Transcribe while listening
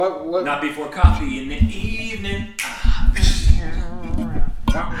What? Not before coffee in the evening.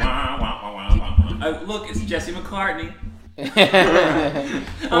 Look, it's Jesse McCartney.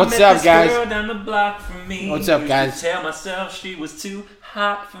 What's up, guys? Girl down the block from me. What's up, guys? Used to tell myself she was too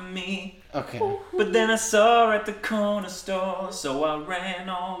hot for me. Okay. But then I saw her at the corner store, so I ran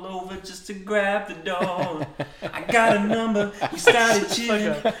all over just to grab the door. I got a number, we started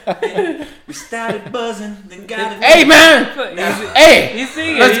chilling, we started buzzing, then got it. Hey, man! Hey!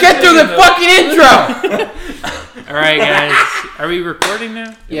 Let's get through the fucking intro! Alright, guys. Are we recording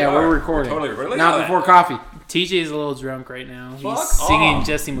now? Yeah, we're recording. Totally recording. Not before coffee. TJ's a little drunk right now. Fuck He's singing off.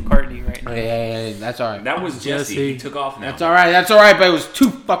 Jesse McCartney right now. Yeah, that's alright. That was Jesse. He took off now. That's alright, but it was too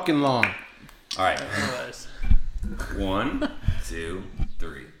fucking long. Alright. 1, 2,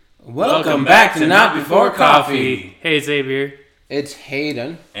 3. Welcome back to Not Before Coffee. Hey, Xavier. It's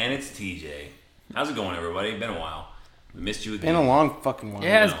Hayden. And it's TJ. How's it going, everybody? Been a while. We missed you It's again. been a long fucking while. It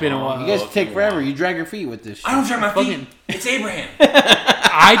has been a while. You guys take forever. You drag your feet with this shit. I don't drag my feet. Fucking- It's Abraham.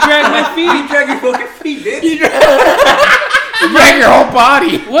 I drag my feet? You drag your fucking feet, bitch. You drag your whole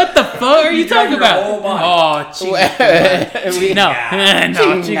body. What the fuck are you drag talking your about? whole body. Oh, We- No,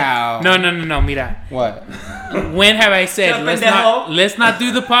 mira. What? When have I said Shut let's not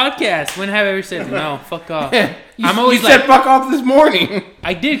do the podcast? When have I ever said no? Fuck off. You, I'm always you like, said fuck off this morning.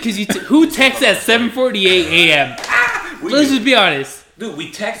 I did because who texts at 7:48 a.m. Let's just be honest. Dude,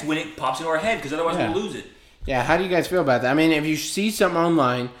 we text when it pops into our head because otherwise Yeah. we'll lose it. Yeah, how do you guys feel about that? I mean, if you see something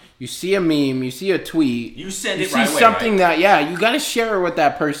online, you see a meme, you see a tweet, You send you it see right away, something right? that, you got to share it with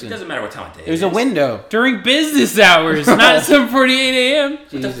that It person. doesn't matter what time of day There's it a is. window. During business hours, not 7:48 a.m. What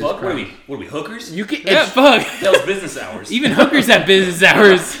the Jesus fuck? What are Christ. we hookers? You can. Yeah, It's, fuck. Those business hours. Even hookers have business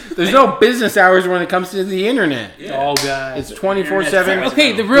hours. there's no business hours when it comes to the internet. Yeah. Oh god. It's 24/7. Internet's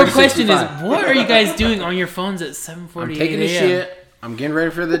Okay, the real question is, 365. what are you guys doing on your phones at 7:48 I'm taking a a.m.? shit. I'm getting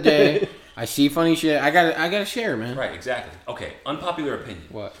ready for the day. I see funny shit. I gotta share, man. Right, exactly. Okay, unpopular opinion.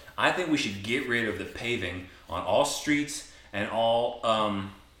 What? I think we should get rid of the paving on all streets and all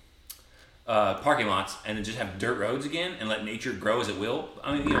parking lots, and then just have dirt roads again, and let nature grow as it will.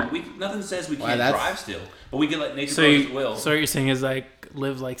 I mean, nothing says we can't that's- drive still, but we can let nature So, grow as it will. so what you're saying is like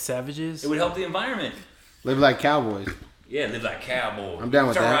live like savages? It would help the environment. Live like cowboys. Yeah, live like cowboy. I'm down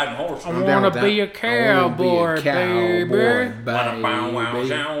with Start that. riding horses. I'm down wanna with be that. a cowboy, I wanna be a baby. I don't baby.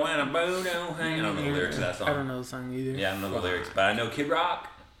 know the lyrics of that song. I don't know the song either. Yeah, I don't know the lyrics, but I know Kid Rock.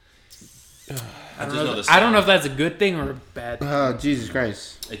 I just know the I don't know sound. if that's a good thing or a bad thing. Oh, Jesus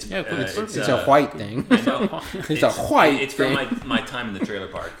Christ. It's, Yeah, it's, It's a white thing. I know. It's a white It's from thing. my time in the trailer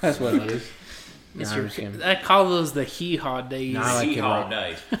park. That's what it is. It's Nah, your, I'm just kidding. I call those the hee-haw days. Nah, I like Kid Hee-haw Rock.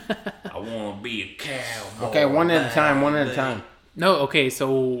 days. I want to be a cowboy. Okay, one at a time. One at a time. No, okay,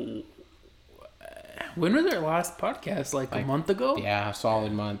 so when was our last podcast? Like a month ago? Yeah, a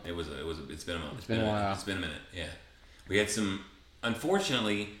solid month. It's been a month. It's been a while. It's been a minute. Yeah, we had some.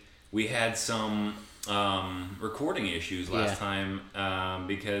 Unfortunately, we had some recording issues last time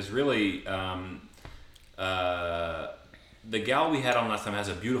because really, the gal we had on last time has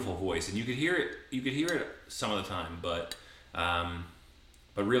a beautiful voice, and you could hear it. You could hear it some of the time, but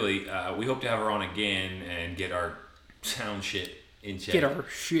really, we hope to have her on again and get our sound shit in check. Get our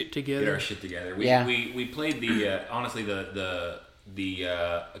shit together. Get our shit together. We played the honestly the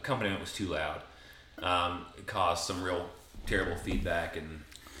accompaniment was too loud. It caused some real terrible feedback and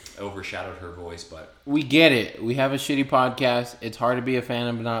overshadowed her voice. But We get it. We have a shitty podcast. It's hard to be a fan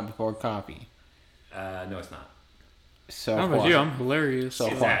of Not Before Coffee. no, it's not. So How about far. you? I'm hilarious. So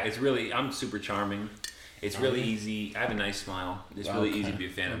It's, far. it's really I'm super charming. It's really easy. I have a nice smile. It's really easy to be a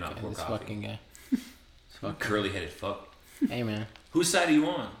fan of Not Before This Coffee. fucking guy. Curly headed fuck. Hey, man. Whose side are you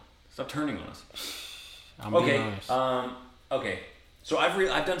on? Stop turning on us. I'm being Okay. honest. Okay. So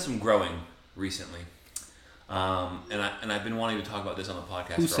I've done some growing recently, and I've been wanting to talk about this on the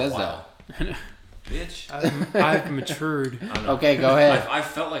podcast Who for says a while. Bitch. I've matured. I don't know. Okay, go ahead. I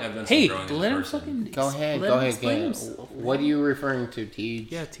felt like I've done some Hey, growing as a let him person. fucking Go ahead. let Go him ahead. explain Go himself. ahead. What are you referring to,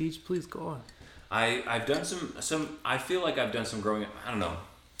 Teej? Yeah, Teach, please go on. I've done some. I feel like I've done some growing. I don't know.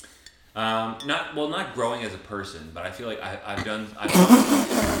 Not growing as a person, but I feel like I've done.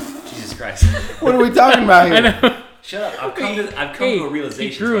 Jesus Christ! What are we talking about here? I know. Shut up! I've come to a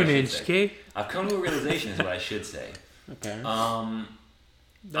realization. He grew is what an I should inch, say. okay? I've come to a realization is what I should say. Okay.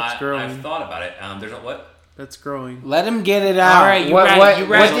 That's growing. I've thought about it. There's a what? That's growing. Let him get it out. All right, you what right, what, you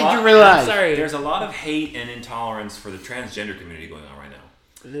what right. did you realize? I'm sorry. There's a lot of hate and intolerance for the transgender community going on right now.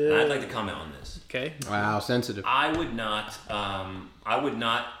 And I'd like to comment on this. Okay. Wow, sensitive. I would not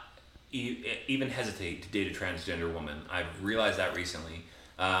even hesitate to date a transgender woman. I've realized that recently.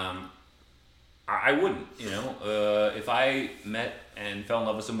 I I wouldn't, if I met and fell in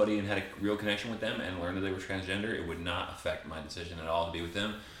love with somebody and had a real connection with them and learned that they were transgender, it would not affect my decision at all to be with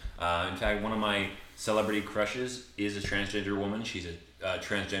them. In fact, one of my celebrity crushes is a transgender woman. She's a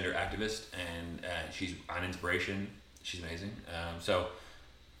transgender activist, and she's an inspiration. She's amazing.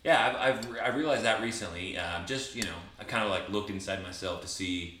 I've realized that recently. I kind of like looked inside myself to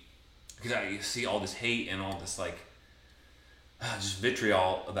see, because I see all this hate and all this like just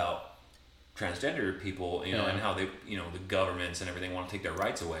vitriol about transgender people, and how they, the governments and everything want to take their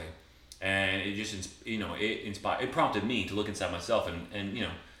rights away, and it just, it prompted me to look inside myself, and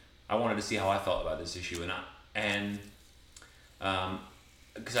I wanted to see how I felt about this issue,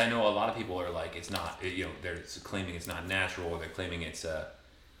 because I know a lot of people are like, it's not, they're claiming it's not natural, or they're claiming it's a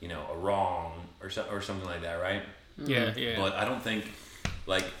wrong or something like that, right? Yeah, yeah. But I don't think,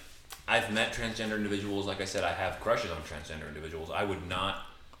 like, I've met transgender individuals. Like I said, I have crushes on transgender individuals. I would not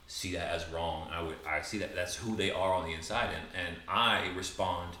see that as wrong. I see that that's who they are on the inside, and I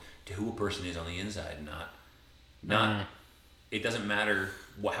respond to who a person is on the inside, not it doesn't matter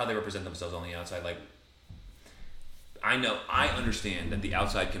how they represent themselves on the outside. Like, I understand that the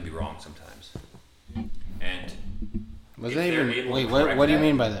outside can be wrong sometimes, and what do you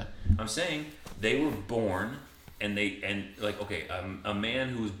mean by that? I'm saying they were born a man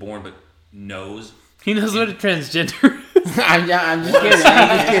who was born but knows. He knows what a transgender is. I'm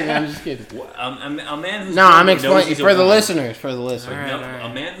just kidding. A man who's I'm explaining for the listeners. For the listeners. All right. A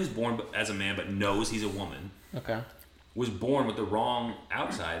man who's born as a man but knows he's a woman. Okay. Was born with the wrong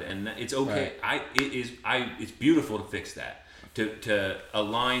outside, and it's okay. Right. It's beautiful to fix that. To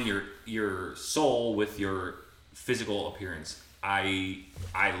align your soul with your physical appearance. I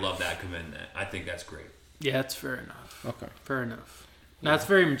love that. Commend that. I think that's great. Yeah, that's fair enough. Okay. Fair enough. That's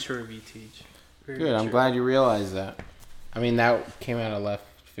very mature of you, Teach. Good. Mature. I'm glad you realized that. I mean, that came out of left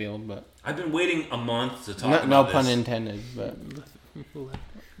field, but I've been waiting a month to talk about this. No pun intended, but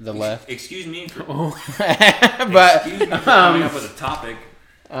the left. Excuse me for but excuse me for coming up with a topic.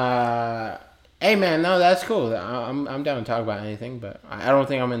 Hey man, no, that's cool. I'm down to talk about anything, but I don't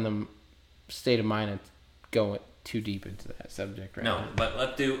think I'm in the state of mind to go too deep into that subject right now. No, but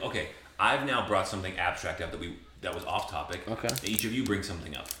let's do. Okay, I've now brought something abstract up that was off topic. Okay. Each of you bring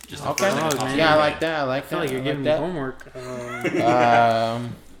something up. Just okay. Yeah, I like that. I feel like you're giving me homework.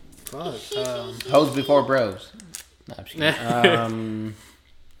 Hoes before bros. No, I'm just kidding.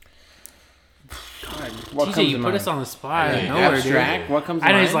 What TJ, you put us on the spot. Yeah, nowhere, abstract. Dude. What comes to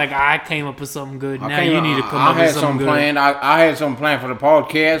mind? I know he's like, I came up with something good. Now you need to come up with something good. I had something planned for the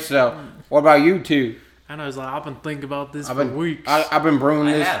podcast. So, what about you two? I know. It's like, I've been thinking about this for weeks. I've been brewing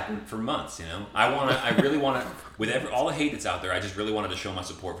this. I have for months. I really want to. With all the hate that's out there, I just really wanted to show my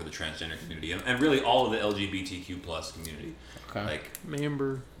support for the transgender community and really all of the LGBTQ plus community. Okay. Like,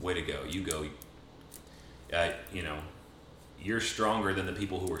 member. Way to go! You go. You're stronger than the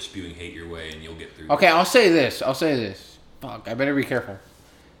people who are spewing hate your way, and you'll get through. Okay, I'll say this. Fuck, I better be careful.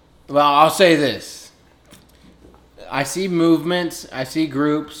 Well, I'll say this. I see movements, I see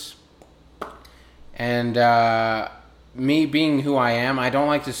groups, and me being who I am, I don't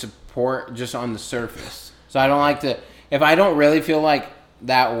like to support just on the surface. So I don't like to, if I don't really feel like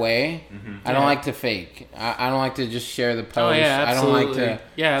that way, I don't like to fake. I don't like to just share the post. Oh, yeah, I don't like to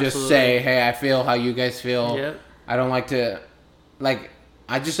just say, hey, I feel how you guys feel. Yep. I don't like to,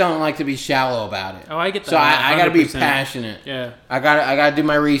 I just don't like to be shallow about it. Oh, I get that. So I got to be passionate. Yeah. I got to do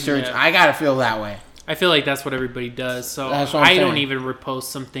my research. Yeah. I got to feel that way. I feel like that's what everybody does. So I don't even repost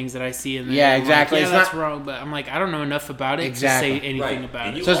some things that I see in there. Yeah, exactly. Like, that's wrong. But I'm like, I don't know enough about it to say anything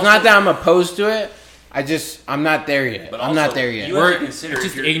about it. So it's not that I'm opposed to it. I'm not there yet. But I'm not there yet. We're just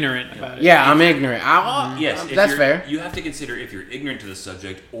ignorant about it. Yeah, I'm ignorant. Yes, that's fair. You have to consider if you're ignorant to the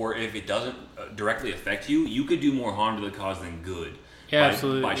subject or if it doesn't directly affect you, you could do more harm to the cause than good. Yeah,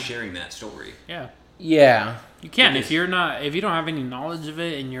 absolutely. By sharing that story. Yeah. Yeah. You can if you don't have any knowledge of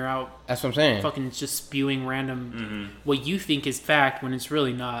it and you're out. That's what I'm saying. Fucking just spewing random what you think is fact when it's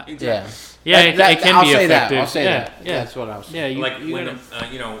really not. Exactly. Yeah. It can be effective. I'll say that. Yeah. That's what I was saying. Yeah. Like when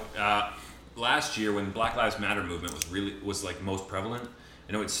last year when Black Lives Matter movement was like most prevalent.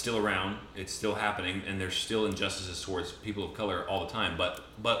 I know it's still around. It's still happening, and there's still injustices towards people of color all the time. But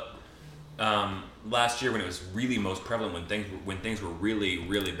last year when it was really most prevalent, when things were really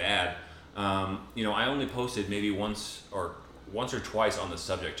really bad. I only posted maybe once or twice on the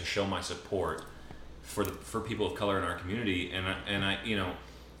subject to show my support for people of color in our community, and I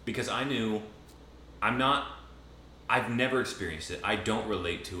because I knew I've never experienced it. I don't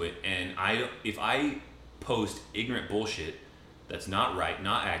relate to it, and if I post ignorant bullshit that's not right,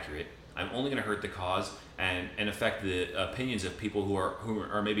 not accurate, I'm only going to hurt the cause, and affect the opinions of people who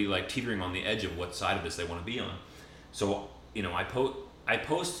are maybe like teetering on the edge of what side of this they want to be on. So I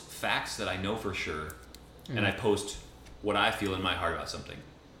post facts that I know for sure, and I post what I feel in my heart about something.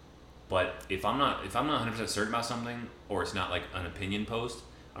 But if I'm not 100% certain about something, or it's not like an opinion post,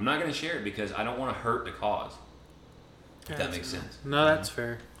 I'm not going to share it because I don't want to hurt the cause. If that makes sense. No, that's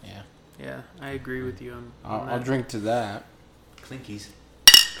fair. Yeah. Yeah, I agree with you on I'll that. drink to that. Clinkies.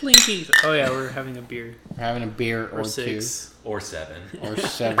 Clinkies. Oh yeah, we're having a beer. We're having a beer or 6. Or 7. two, or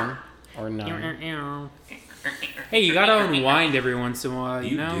 7, or 9. Hey, you gotta unwind every once in a while,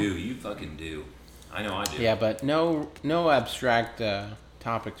 you know? You fucking do. I know I do. Yeah, but no abstract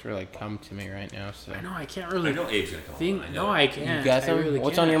topics really come to me right now. So I know I can't really I know Abe's gonna come think. on. I know. No, I can't. You got I some? really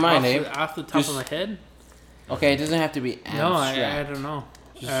What's can't. on your mind, Abe? Off the top Just- of my head? okay, it doesn't have to be No, abstract. I don't know.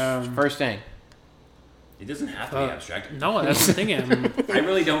 First thing. It doesn't have to be abstract. No, that's the thing. I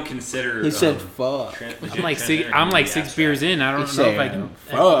really don't consider. He said fuck. I'm like 6 beers in. I don't know said, if I can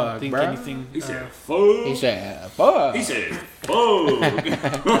fuck, think bro. anything. He said fuck. He said fuck. He said fuck.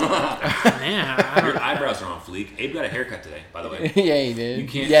 Man, I Your don't, eyebrows are on fleek. Abe got a haircut today, by the way. Yeah, he did. You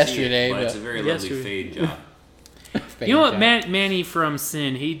can't yesterday, see it, but it's a very lovely Yesterday. fade job. you know what, Manny from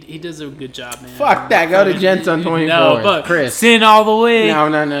Sin, he does a good job, man. Fuck that. Go to Gents on 24. No, but Chris. Sin all the way. No.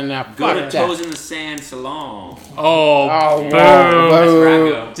 Go to Fuck Toes that. in the Sand Salon. Oh, Oh, boo. wow. That's where I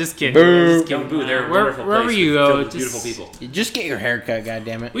go. Just kidding. Boo. Just kidding. Don't boo. They're a Where- wonderful wherever place you filled go, with just beautiful people. Just get your haircut,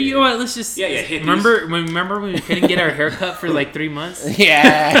 goddammit. Well, you know what? Let's just Yeah, hippies. remember when we couldn't get our haircut for like 3 months.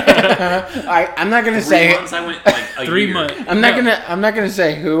 Yeah. I'm not gonna 3 say. months, I went like a 3 year. months. I'm not gonna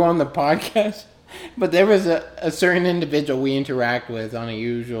say who on the podcast, but there was a certain individual we interact with on a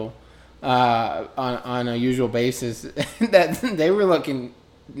usual on a usual basis that they were looking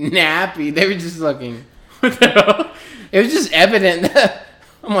nappy. They were just looking. What the hell? It was just evident that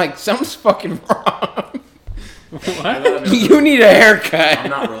I'm like, something's fucking wrong. What? You need a haircut. I'm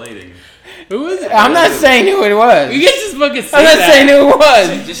not relating. Who was it? I'm not saying who it was. You guys just fucking say I'm not that. saying who it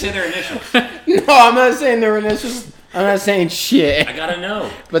was. Just say their initials. No, I'm not saying their initials. I'm not saying shit. I gotta know.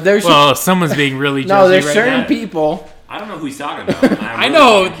 But there's Well, someone's being really no, judgy there's right certain now. people. I don't know who he's talking about. I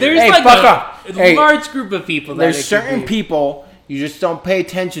know. There's Hey, like fuck a off. Hey, large group of people. That There's it could certain be. people you just don't pay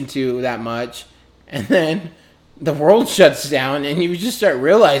attention to that much, and then the world shuts down, and you just start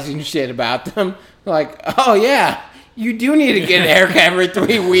realizing shit about them. Like, oh yeah, you do need to get a haircut every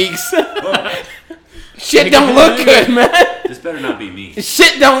 3 weeks. Shit don't look good, man. This better not be me.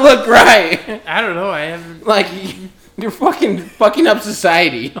 Shit don't look right. I don't know. I haven't. Like, you're fucking up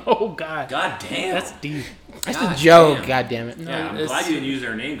society. Oh God. God damn. That's deep. That's God a joke, damn. God damn it. Yeah, I'm it's- glad you didn't use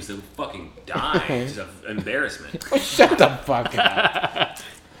their name because they'll fucking die. It's an embarrassment. Shut the fuck up.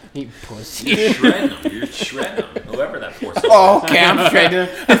 You pussy. You're shredding them. You're shredding them. Whoever that poor soul Oh, okay, I'm straight.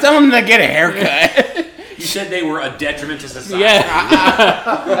 I tell them to get a haircut. You said they were a detriment to society.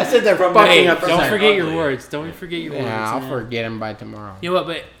 Yeah. I said they're fucking Hey, up don't society. forget your ugly. words. Don't forget your words. Yeah, I'll man. forget them by tomorrow. You know what?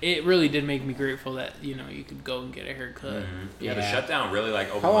 But it really did make me grateful that you could go and get a haircut. Yeah, the Yeah. shutdown really like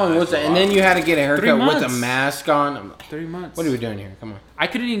opened How my long eyes was to a it? lot And then of you had to get a 3 haircut with a months. mask on. I'm like, 3 months. what are we doing here? Come on. I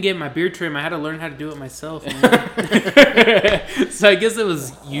couldn't even get my beard trim. I had to learn how to do it myself. Man. So I guess it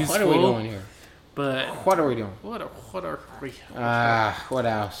was useful. What are we doing here? But What are we doing? what are we? What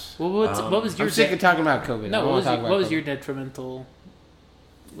else? What was your I'm sick of talking about COVID. I no? don't What want was, to talk about what was COVID. your detrimental?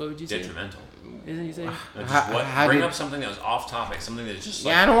 What would you say? detrimental. Isn't you say? No, just How bring did- up something that was off topic, something that's just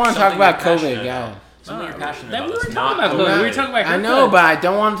Yeah, I don't want to talk about COVID, yeah. Something you're passionate That about. we were that's talking not about COVID. We were COVID. talking about I know, haircut. but I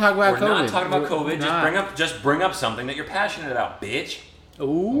don't want to talk about We're COVID. not talking about COVID. not. Just bring up something that you're passionate about, bitch. Ooh.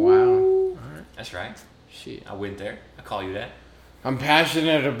 Wow. That's right. Shit. I went there. I call you that. I'm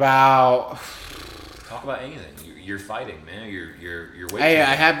passionate about. Talk about anything. You're fighting, man. You're waiting. Hey,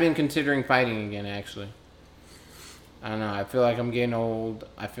 I have been considering fighting again, actually. I don't know. I feel like I'm getting old.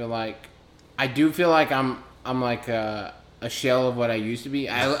 I do feel like I'm like a shell of what I used to be.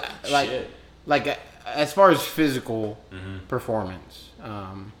 Shit. Like as far as physical performance.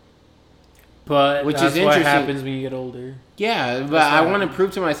 But Which that's is what interesting. happens when you get older. Yeah, but That's I what want to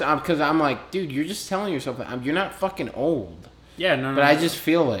prove to myself because I'm like, dude, you're just telling yourself that you're not fucking old. Yeah, no. But I just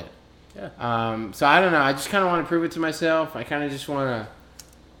feel it. Yeah. So I don't know. I just kind of want to prove it to myself. I kind of just want to.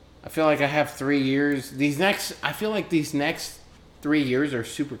 I feel like I have 3 years. I feel like these next 3 years are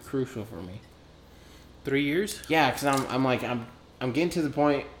super crucial for me. 3 years. Yeah, because I'm getting to the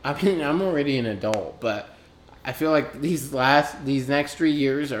point. I mean, I'm already an adult, but I feel like these next 3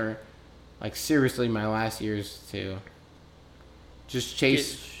 years are like seriously my last years to just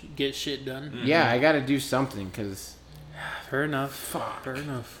chase. Get shit done. Mm. Yeah, I got to do something because Fair enough. Fuck. Fair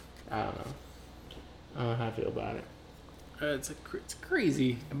enough. I don't know. I don't know how I feel about it. It's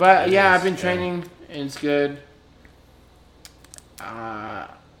crazy. But It yeah, is, I've been yeah. training, and it's good.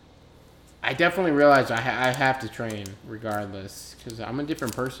 I definitely realize I have to train regardless because I'm a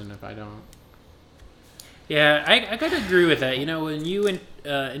different person if I don't. Yeah, I gotta agree with that. You know, when you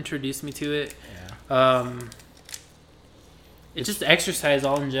introduced me to it, Yeah. it's just exercise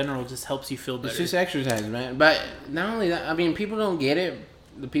all in general just helps you feel better. It's just exercise, man. But not only that, I mean, people don't get it.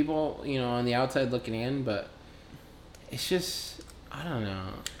 The people, on the outside looking in, but it's just, I don't know.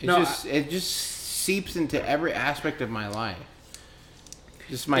 It just seeps into every aspect of my life.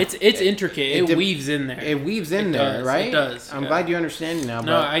 Just It's intricate. It weaves in there. It weaves in there, does, right? it does, I'm yeah. glad you understand it now.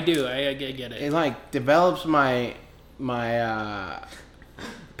 No, but I do. I get it. it like develops my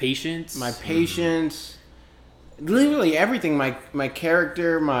Patience. my patience, literally everything. My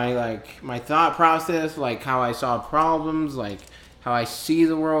character, my thought process, like how I solve problems, like how I see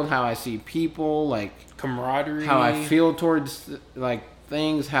the world, how I see people, like camaraderie. how I feel towards like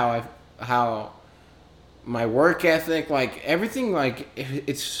things, how my work ethic, like everything, like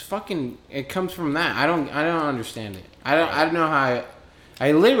it's fucking. It comes from that. I don't understand it. I don't know how.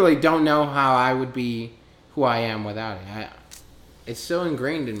 I literally don't know how I would be who I am without it. It's so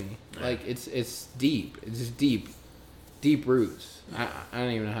ingrained in me. Like it's deep. It's just deep roots. I don't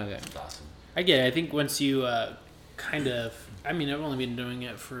even know how to. That's awesome. I get it. I think once you kind of. I mean, I've only been doing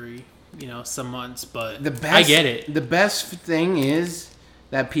it for some months, but I get it. The best thing is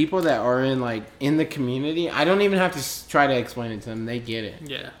that people that are in the community, I don't even have to try to explain it to them. They get it.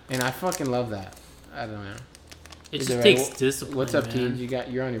 Yeah. And I fucking love that. I don't know. It Is just it takes right? discipline. What's up, man. Teens?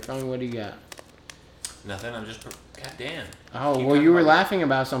 You're on your phone. What do you got? Nothing. I'm just. God damn. Oh, Keep well, you talking were about- laughing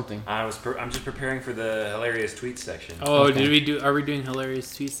about something. I'm just preparing for the hilarious tweets section. Oh, Okay. Are we doing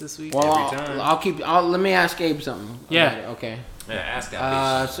hilarious tweets this week? Well, Every time. let me ask Abe something. Yeah. about it, okay. Yeah, ask that.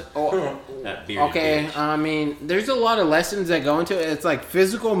 That bearded Okay. bitch. I mean, there's a lot of lessons that go into it. It's like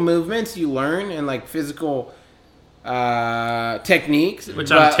physical movements you learn and like physical techniques,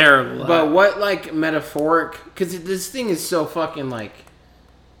 Which I'm terrible at. But what like metaphoric? Because this thing is so fucking like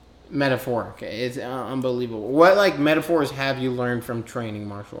metaphoric. It's unbelievable. What like metaphors have you learned from training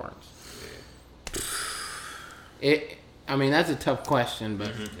martial arts? I mean, that's a tough question, but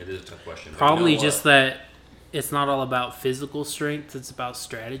It is a tough question. but Probably you know just what? that it's not all about physical strength. It's about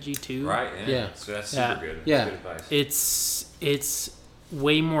strategy too. Right. Yeah. So that's Yeah. super good. That's Yeah. good advice. It's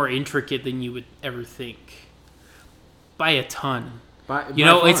way more intricate than you would ever think. By a ton. by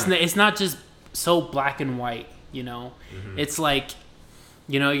It's not just so black and white. It's like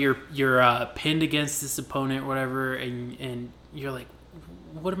you're pinned against this opponent, or whatever, and you're like,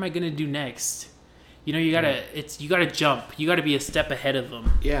 what am I gonna do next? You gotta jump. You gotta be a step ahead of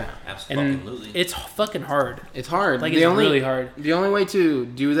them. yeah. And Absolutely. it's fucking hard. It's hard. Like, it's really hard. The only way to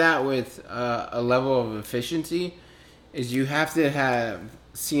do that with a level of efficiency is you have to have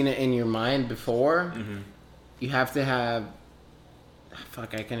seen it in your mind before. Mm-hmm. You have to have.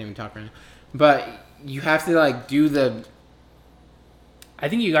 Fuck, I can't even talk right now. But you have to like do the. I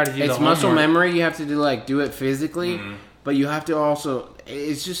think you gotta do It's the muscle homework. memory. You have to do it physically, Mm-hmm. but you have to also.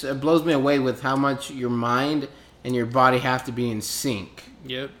 It blows me away with how much your mind and your body have to be in sync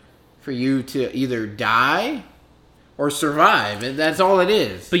Yep. for you to either die or survive. That's all it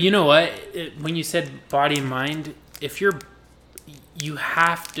is. But you know what? When you said body and mind, you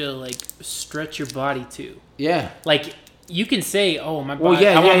have to like stretch your body too. Yeah. Like you can say, "Oh, my Well, body.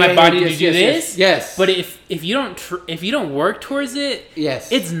 yeah, I want yeah, my yeah, body yes, to do yes, this." yes. But if you don't work towards it,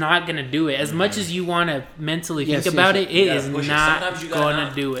 Yes. it's not gonna do it. As much as you want to mentally Yes, think yes, about yes. it, You it gotta is push not Sometimes you gotta gonna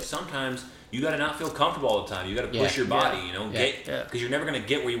not- do it. Sometimes you gotta not feel comfortable all the time. You gotta push Yeah. your body. Yeah. Yeah. Because you're never gonna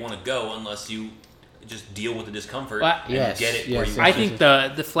get where you want to go unless you just deal with the discomfort Well, and yes, get it where yes, you yes. I think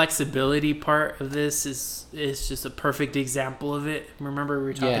the flexibility part of this is just a perfect example of it. Remember we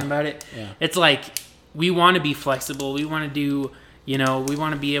were talking Yeah. about it? Yeah. It's like we want to be flexible. We want to do, we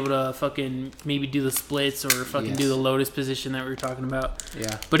want to be able to fucking maybe do the splits or fucking do Yes. the lotus position that we were talking about.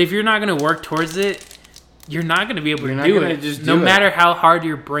 Yeah. But if you're not going to work towards it, you're not going to be able You're to not do gonna it. just No do it. matter how hard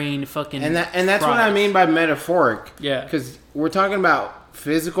your brain fucking And that's what I tries. mean by metaphoric. Yeah. Because we're talking about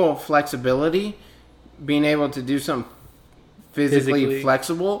physical flexibility, being able to do something physically Physically.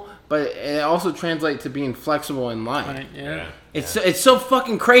 flexible, but it also translates to being flexible in life. Right, yeah. It's so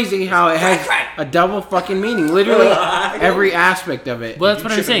fucking crazy how it has a double fucking meaning. Literally every aspect of it. Well, that's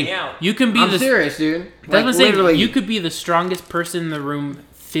what I'm tripping saying. me out. You can be I'm the serious, dude. That's what I'm saying. literally, You could be the strongest person in the room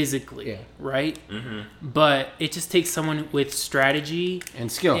physically, Yeah. right? Mm-hmm. But it just takes someone with strategy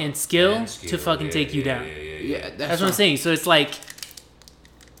and skill. and skill, And to skill. fucking Yeah, take you yeah, down. yeah, That's what I'm saying. So it's like,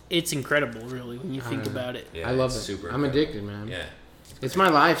 it's incredible, really, when you think about it. Yeah, I love it's it. super I'm incredible. addicted, man. Yeah. It's my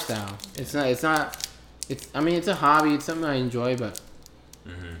lifestyle. It's not it's a hobby. It's something I enjoy, but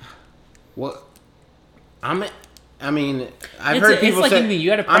what I've heard people like say anything, you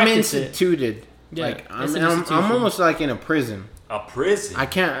gotta I'm practice it. instituted. Yeah, Like it's an I'm institution. almost like in a prison. A prison. I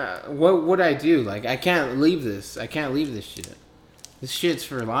can't. What would I do? Like I can't leave this. I can't leave this shit. This shit's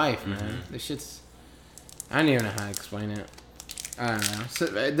for life, man. This shit's. I don't even know how to explain it. I don't know. So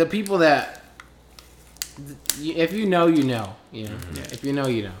the people that, if you know, you know. You know. Yeah. If you know,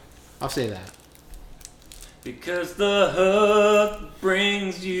 you know. I'll say that. Because the hook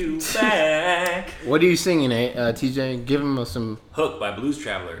brings you back. What are you singing, TJ? Give him some. Hook by Blues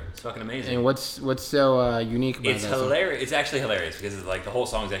Traveler. It's fucking amazing. And what's so unique about It's that song? hilarious. It's actually hilarious because it's like the whole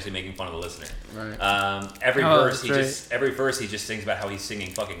song is actually making fun of the listener. Right. Every Oh, verse that's right. every verse he just sings about how he's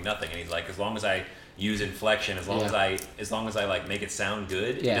singing fucking nothing, and he's like, as long as I use inflection, as long as I like make it sound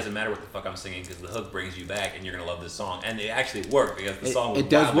good, it doesn't matter what the fuck I'm singing because the hook brings you back, and you're gonna love this song. And it actually worked because the song was it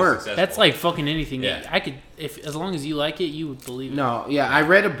does wildly work. successful. That's like fucking anything. Yeah. I could, if as long as you like it, you would believe it. No, yeah, I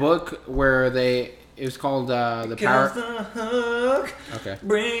read a book where it was called the Power. Because the hook Okay.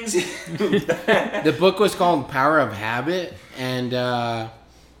 brings you back. The book was called Power of Habit, and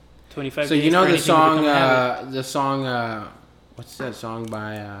 25. so days you know for the anything to song, become a habit. what's that song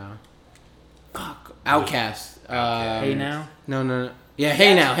by Outkast? Hey now. No. Yeah,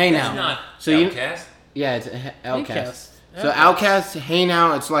 Hey Now, Hey That's Now. not So you- Outkast. Yeah, it's Outkast. Outkast. So Outkast, Hey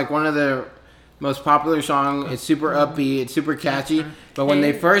Now, it's like one of their most popular song. It's super upbeat, it's super catchy. But when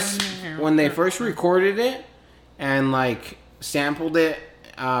they first recorded it and like sampled it,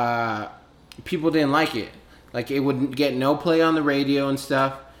 people didn't like it. Like it would get no play on the radio and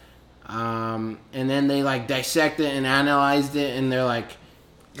stuff. And then they like dissected it and analyzed it, and they're like,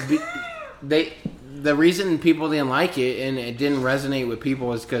 the reason people didn't like it and it didn't resonate with people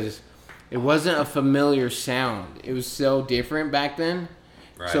was because it wasn't a familiar sound. It was so different back then.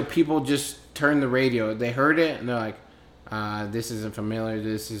 Right. So people just turned the radio. They heard it and they're like, this isn't familiar.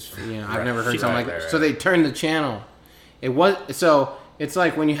 This is, I've never heard something like that. Right. So they turned the channel. It's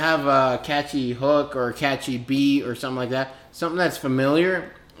like when you have a catchy hook or a catchy beat or something like that, something that's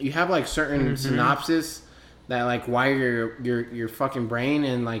familiar, you have like certain synopsis that like wire your fucking brain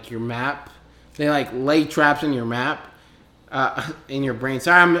and like your map. They like lay traps in your map, in your brain.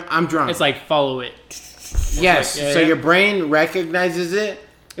 Sorry, I'm drunk. It's like follow it. Yes. Yeah, So yeah. your brain recognizes it.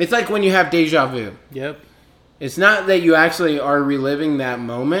 It's like when you have deja vu. Yep. It's not that you actually are reliving that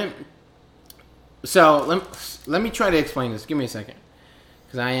moment. So let me try to explain this. Give me a second,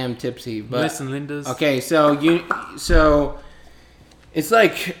 because I am tipsy. But Listen, Linda's. okay, so it's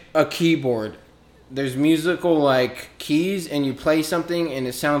like a keyboard. There's musical like keys, and you play something, and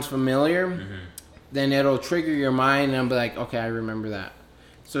it sounds familiar. Then it'll trigger your mind, and I'll be like, okay, I remember that.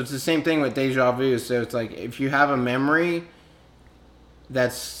 So it's the same thing with deja vu. So it's like if you have a memory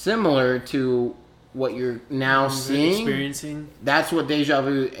that's similar to what you're now seeing, Experiencing. that's what deja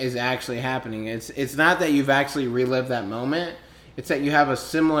vu is actually happening. It's not that you've actually relived that moment. It's that you have a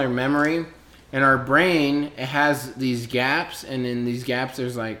similar memory. And our brain, it has these gaps, and in these gaps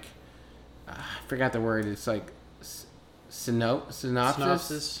there's like, I forgot the word. It's like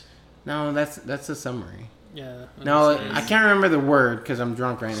synopsis. No, that's a summary. Yeah. No, I can't remember the word because I'm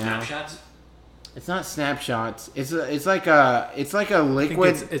drunk right now. Snapshots. It's not snapshots. It's like a I think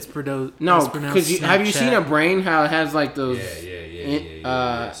liquid. it's pronounced. No, because have you seen a brain how it has like those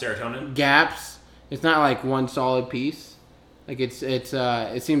Yeah. Serotonin. gaps? It's not like one solid piece. Like it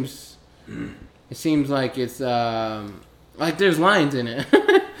seems like it's like there's lines in it.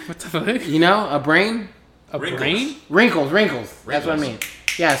 What the fuck? You know, a brain, A Wrinkles. brain? wrinkles. That's what I mean.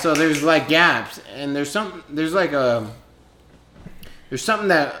 Yeah, so there's like gaps, and there's something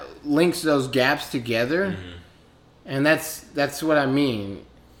that links those gaps together, and that's what I mean.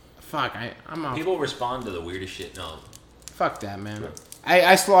 Fuck, I'm off. People respond to the weirdest shit. No. Fuck that, man.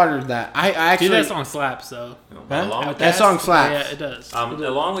 I slaughtered that. I actually. Dude, that song slaps though. Huh? Along with That song slaps. Yeah, it does.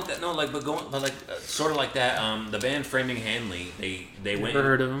 Along with that, no, like, sort of like that. The band Framing Hanley, they went. Never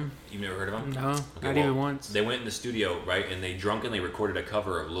heard of him. You've never heard of them? No, Okay, not even once. They went in the studio, right, and they drunkenly recorded a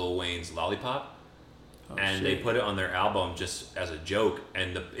cover of Lil Wayne's Lollipop, and they put it on their album just as a joke,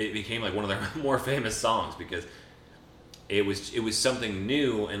 and it became like one of their more famous songs because it was something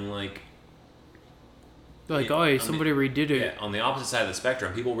new and like. Like, oh, somebody redid it. Yeah, on the opposite side of the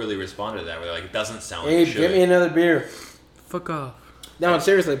spectrum, people really responded to that. Where they're like, it doesn't sound like Hey, it should. get me another beer. Fuck off. No,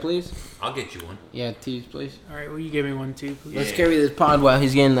 seriously, please. I'll get you one. Yeah, tease, please. All right, will you give me one too, please? Let's carry this pod while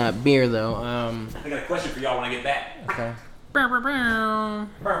he's getting that beer, though. I got a question for y'all when I get back. Okay. Bow, bow,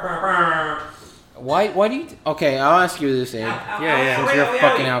 bow. Why do you? Okay, I'll ask you this, Abe. Yeah. Since you're a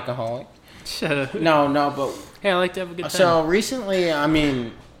fucking alcoholic. Shut up. No, but Hey, I like to have a good time. so recently, I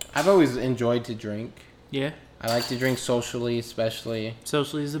mean, I've always enjoyed to drink. Yeah. I like to drink socially, especially.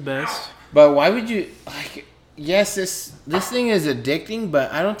 Socially is the best. But why would you like? Yes, this thing is addicting,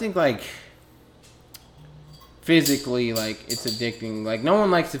 but I don't think like physically like it's addicting. Like no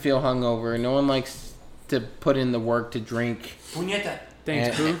one likes to feel hungover. No one likes to put in the work to drink. Puñeta.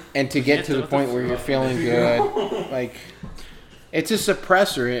 Thanks, Pooh. And to get to the point where you're feeling good. Like it's a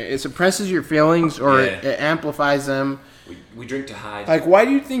suppressor. It suppresses your feelings or it amplifies them. We drink to hide. Like why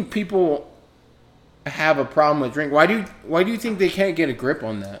do you think people have a problem with drink? Why do you think they can't get a grip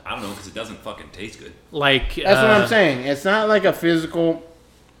on that? I don't know, because it doesn't fucking taste good. Like That's what I'm saying. It's not like a physical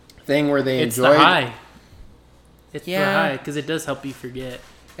thing where they it's enjoy the high. It's the Yeah. high because it does help you forget.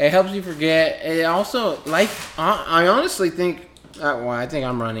 It helps you forget. It also I honestly think I think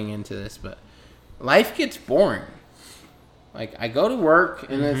I'm running into this, but life gets boring. Like I go to work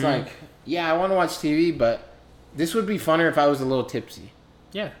and it's like, yeah, I want to watch TV, but this would be funner if I was a little tipsy.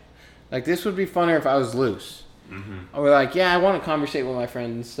 Yeah. Like this would be funner if I was loose. Or like, yeah, I want to conversate with my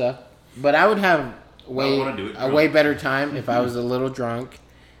friends and stuff, but I would have way better time if I was a little drunk.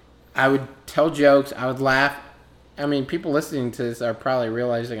 I would tell jokes. I would laugh. I mean, people listening to this are probably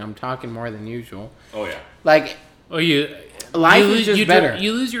realizing I'm talking more than usual. Oh, yeah. Like, life is just better.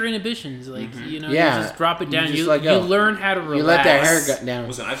 You lose your inhibitions, like you know. Yeah. You just drop it down. You let go. learn how to relax. You let that hair go down.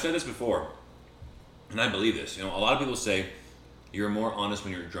 Listen, I've said this before, and I believe this. You know, a lot of people say you're more honest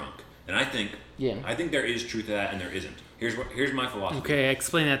when you're drunk, and I think there is truth to that, and there isn't. Here's my philosophy. Okay,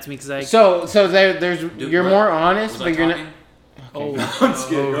 explain that to me, because I. So there's you're more honest, but you're not. Oh, I'm just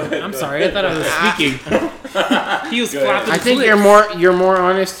kidding. Go ahead. I'm sorry. I thought I was speaking. He was flapping. I think you're more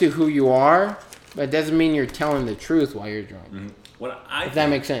honest to who you are, but it doesn't mean you're telling the truth while you're drunk. If that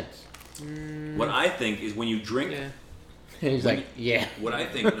makes sense. What I think is when you drink. Yeah. He's like, yeah. What I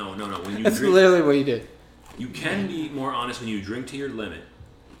think, no. When you That's drink, literally what you did. you can be more honest when you drink to your limit.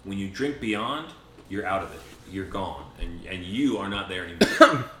 When you drink beyond, you're out of it. You're gone, and you are not there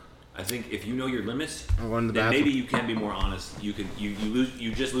anymore. I think if you know your limits, then maybe you can be more honest. You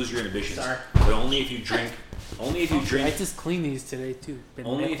just lose your inhibitions. Sorry. But only if you drink. I just cleaned these today too.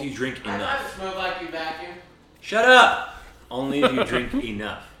 Only if you drink enough. It smelled like you vacuum. Shut up! Only if you drink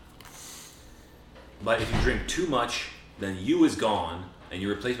enough. But if you drink too much, then you is gone, and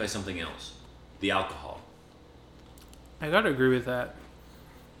you're replaced by something else. The alcohol. I gotta agree with that.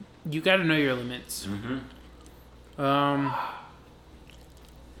 You gotta know your limits. I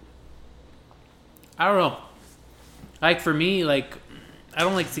don't know. Like for me, like I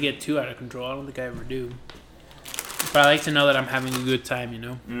don't like to get too out of control. I don't think I ever do. But I like to know that I'm having a good time. You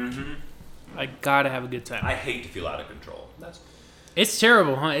know. I gotta have a good time. I hate to feel out of control. It's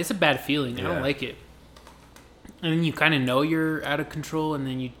terrible, huh? It's a bad feeling. I Yeah. don't like it. And then you kind of know you're out of control, and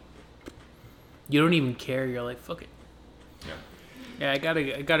then you don't even care. You're like, fuck it. Yeah, I gotta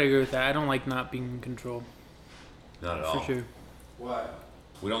agree with that. I don't like not being in control. Not at all. For sure. What?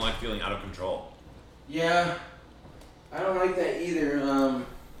 We don't like feeling out of control. Yeah, I don't like that either.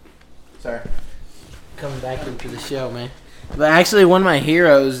 Sorry. Coming back into the show, man. But actually, one of my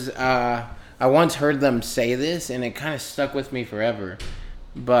heroes, I once heard them say this, and it kind of stuck with me forever.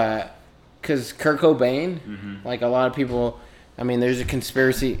 But, because Kurt Cobain, like a lot of people, I mean, there's a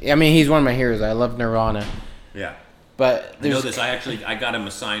conspiracy. I mean, he's one of my heroes. I love Nirvana. Yeah. But I know this. I got him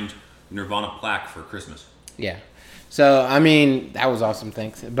a signed Nirvana plaque for Christmas. Yeah. So, I mean, that was awesome.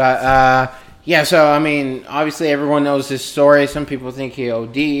 Thanks. But, yeah, so, I mean, obviously everyone knows this story. Some people think he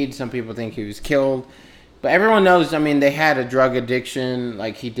OD'd. Some people think he was killed. But everyone knows, I mean, they had a drug addiction.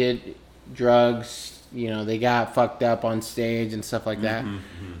 Like, he did drugs. You know, they got fucked up on stage and stuff like that.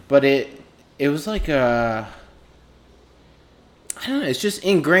 But it was like a... I don't know. It's just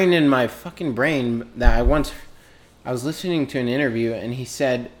ingrained in my fucking brain that I was listening to an interview, and he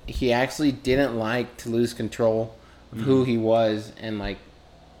said he actually didn't like to lose control of who he was, and, like,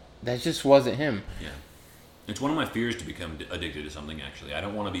 that just wasn't him. Yeah. It's one of my fears to become addicted to something, actually. I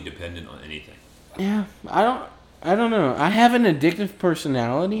don't want to be dependent on anything. Yeah, I don't know. I have an addictive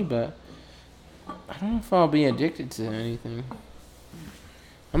personality, but I don't know if I'll be addicted to anything.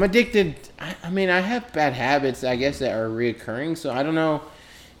 I'm addicted. I mean, I have bad habits, I guess, that are reoccurring, so I don't know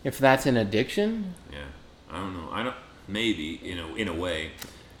if that's an addiction. Yeah. I don't know. Maybe, in a way.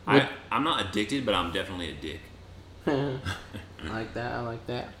 I'm not addicted, but I'm definitely a dick. I like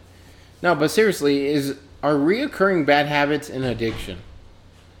that. No, but seriously, are reoccurring bad habits an addiction?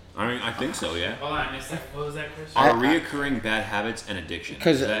 I mean, I think so, yeah. Hold on, I missed that. What was that question? Are reoccurring bad habits an addiction?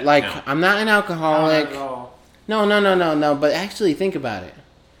 Because, Does that like, count? I'm not an alcoholic. Not at all. No, but actually think about it.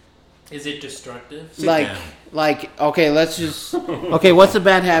 Is it destructive? Sit down. Okay, let's just... Okay, what's a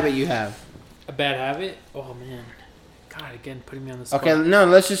bad habit you have? A bad habit? Oh, man. God, again, putting me on the spot. Okay, no,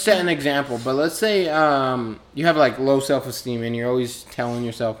 let's just set an example. But let's say you have like low self-esteem and you're always telling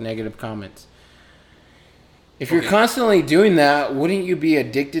yourself negative comments. If you're constantly doing that, wouldn't you be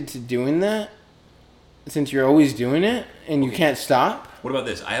addicted to doing that? Since you're always doing it and you can't stop? What about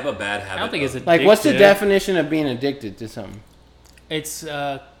this? I have a bad habit. I don't think it's Like, what's the addictive. definition of being addicted to something? It's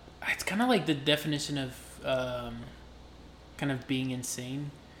kind of like the definition of kind of being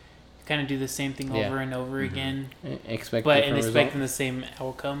insane. You kind of do the same thing over and over again, Expect but different and expecting result? the same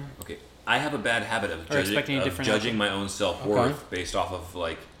outcome. Okay, I have a bad habit of expecting a judging, different judging my own self-worth Okay. based off of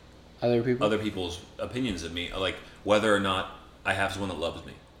like Other people? other people's opinions of me, like whether or not I have someone that loves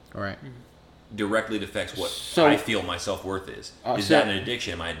me. All right. Directly affects what So- I feel my self-worth is. Is so- that an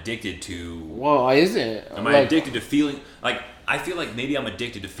addiction? Am I addicted to? Well, is it? Am I addicted to feeling like? I feel like maybe I'm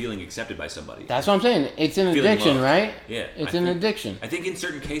addicted to feeling accepted by somebody. That's what I'm saying. It's an Feeling addiction, loved. right? Yeah, It's I an think- addiction. I think in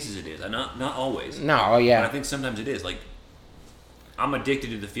certain cases it is. Not always. No, oh, But I yeah. think sometimes it is. Like, I'm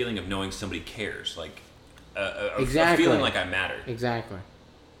addicted to the feeling of knowing somebody cares. Like, a Exactly. feeling like I matter. Exactly.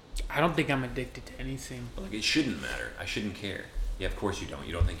 I don't think I'm addicted to anything. But, like, it shouldn't matter. I shouldn't care. Yeah, of course you don't.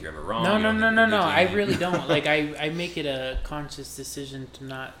 You don't think you're ever wrong. No, You no, don't no, think no, you're no. I addicted. really don't. Like, I make it a conscious decision to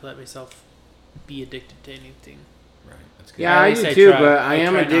not let myself be addicted to anything. Right. That's good. Yeah, At I least do I too, try. but I I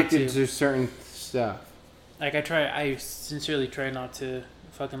am try not addicted to. to certain stuff. Like, I sincerely try not to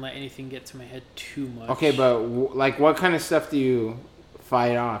fucking let anything get to my head too much. Okay, but like, what kind of stuff do you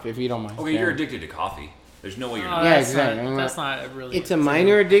fight off, if you don't mind? Okay, you're sharing? addicted to coffee. There's no way you're Oh, not. Yeah, that's exactly. Not, that's not a really. It's a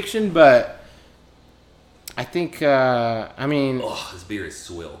minor addiction, but I think, I mean, Oh, this beer is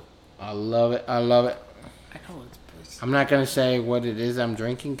swill. I love it. I love it. I know it's I'm not going to say what it is I'm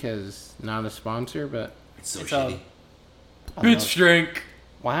drinking because not a sponsor, but It's so It's shitty. I love it. drink.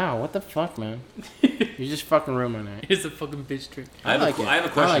 Wow, what the fuck, man? You just fucking ruined my night. It's a fucking bitch drink. I have, like it. I have a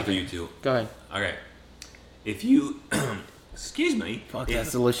I question like for it. you two. Go ahead. Okay. If you, excuse me. Fuck, if-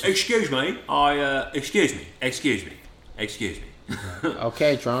 that's delicious. Excuse me. Excuse me. Excuse me. Excuse me.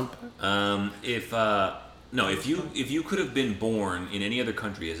 Okay, Trump. If you could have been born in any other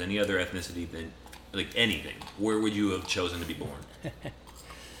country as any other ethnicity than like anything, where would you have chosen to be born?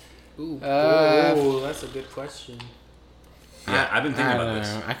 Ooh, that's a good question. Yeah, I've been thinking I about don't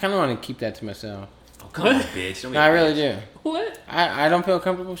this. know. I kind of want to keep that to myself. Oh, come on, bitch. Don't be No, I a really bitch. do. What? I don't feel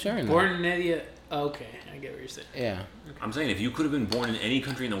comfortable sharing that. Born in India. Okay, I get what you're saying. Yeah. I'm saying if you could have been born in any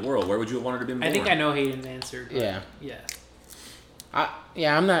country in the world, where would you have wanted to be born? I think I know Hayden's answer. But Yeah.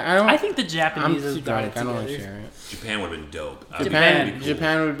 Yeah. I'm not. I don't. I think the I'm Japanese too have got it drunk. I don't want to together. share it. Japan would have been dope. I think Japan. that'd be cool.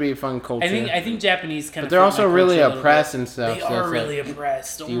 Japan would be a fun culture. I think Japanese kind but of. they're also really oppressed and and stuff. They so are it's really like,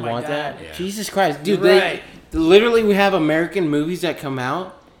 oppressed. Oh do you my want god. that? Yeah. Jesus Christ, dude! You're right. Literally, we have American movies that come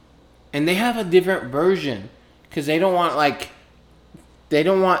out, and they have a different version because they don't want they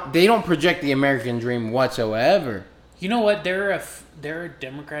don't project the American dream whatsoever. You know what? They're a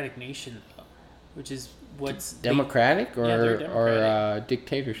democratic nation, though, which is what's Democratic or Yeah, they're democratic.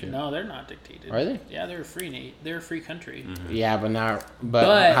 dictatorship? No, they're not dictated. Are they? Yeah, they're a they're a free country. Yeah, but not. But-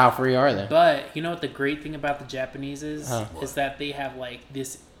 But how free are they? But you know what the great thing about the Japanese is? Huh. Is that they have like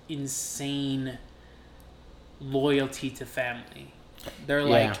this insane loyalty to family. They're Yeah.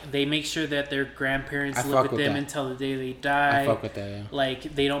 like they make sure that their grandparents I live fuck with with them that. until the day they I die. fuck with that. Yeah.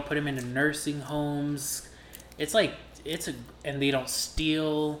 Like they don't put them into nursing homes. It's like and they don't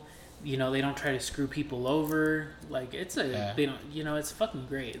steal. You know, they don't try to screw people over. Like Yeah. they don't. You know, it's fucking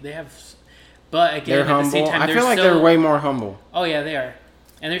great. They have, but again, They're at the humble. same time, I feel like so, they're way more humble. Oh yeah, they are,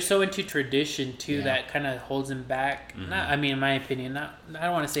 and they're so into tradition too Yeah. that kind of holds them back. Not, I mean, in my opinion, not. I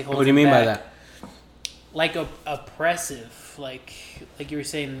don't want to say holds. What do you them mean by back. that? Like oppressive, like you were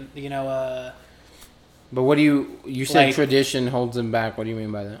saying. You know, But what do you said Like- tradition holds them back. What do you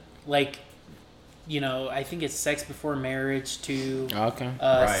mean by that? like, you know, I think it's sex before marriage too. Okay.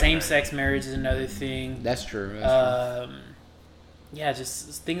 Right, Same-sex marriage is another thing. That's true. That's true. Yeah,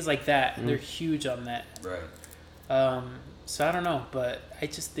 just things like that. They're huge on that. Right. So I don't know, but I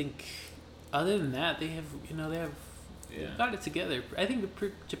just think other than that, they have Yeah. got it together. I think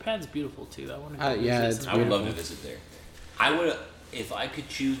Japan's beautiful too. I want to. Yeah, it's I would love to beautiful. visit there. I would, if I could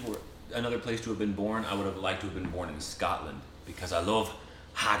choose another place to have been born, I would have liked to have been born in Scotland because I love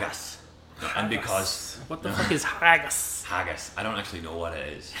haggis. And because What the fuck is haggis? haggis, I don't actually know what it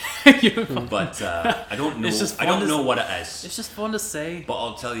is, It's but I don't know. just I fun don't to know what it is. just fun to say. But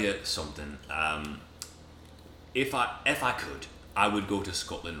I'll tell you something. If I could, I would go to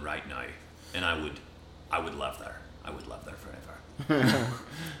Scotland right now, and I would live there. I would live there forever.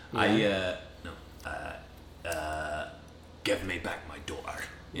 Give me back my daughter.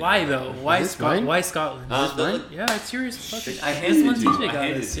 You Why know? though? Why this mine? Why Scotland? Uh, yeah, it's yours. Fucking, I this handed one's it to TJ you. I got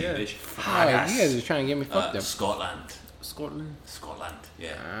handed it us, to you, yeah. bitch. Oh, you guys are trying to get me fucked up. Scotland. Scotland. Scotland.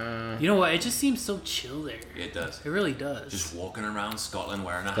 Yeah. You know what? It just seems so chill there. It does. It really does. Just walking around Scotland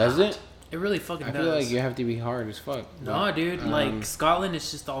wearing a Does hat. it? It really fucking I does. feel like you have to be hard as fuck. No, dude. Like Scotland is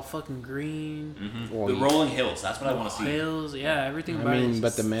just all fucking green. Mm-hmm. Well, The yeah. rolling hills. That's what I want to see. Hills, yeah, everything. I about it mean, is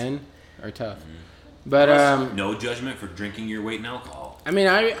but the just- men are tough. But No judgment for drinking your weight in alcohol. I mean,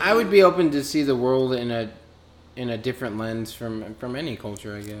 I would be open to see the world in a different lens from any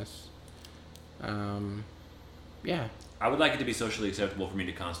culture, I guess. Yeah. I would like it to be socially acceptable for me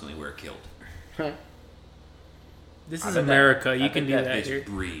to constantly wear a kilt. This I is bet America. that- You I can bet do that bitch here.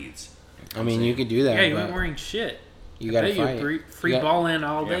 breathes. I mean, you could do that. Yeah, you but ain't wearing shit. you gotta I bet fight. you free You got- balling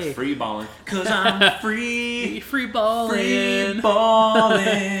all Yeah, day. free balling. Cause I'm free. Free balling. Free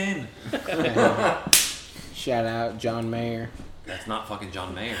balling. Shout out John Mayer. That's not fucking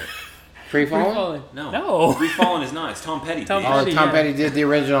John Mayer. Free Free falling? balling. No. No. Free falling is not. It's Tom Petty. Tom bitch. Oh, Petty, Tom yeah. Petty did the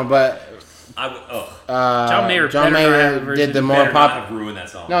original, but I would. Ugh. John Mayer better not have a version. did the You more better not pop. have ruined that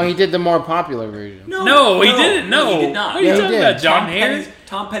song. No, he did the more popular version. No, he didn't. No. he did not. What are you Yeah, he talking did. about? John Mayer?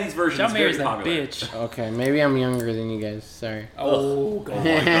 Tom Petty's version John is Mayer's very that popular. bitch. Okay, maybe I'm younger than you guys. Sorry. Oh, God.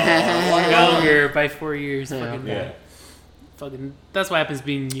 God. Younger by 4 years. Fucking, Yeah. fucking. That's what happens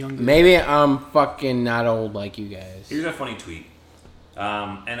being younger. Maybe I'm fucking not old like you guys. Here's a funny tweet.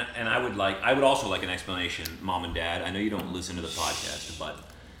 And I would also like an explanation, Mom and Dad. I know you don't listen to the podcast, but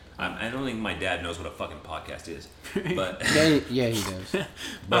I don't think my dad knows what a fucking podcast is. But Yeah, he does. My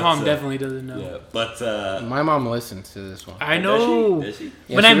but, mom definitely doesn't know. Yeah, but My mom listens to this one. I know. Does she?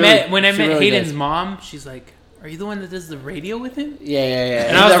 Yeah, when she I really- met she really Hayden's does. mom, she's like, "Are you the one that does the radio with him?" Yeah.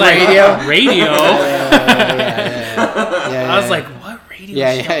 And I was The like, radio. "Radio." Yeah, I was like, "What radio?"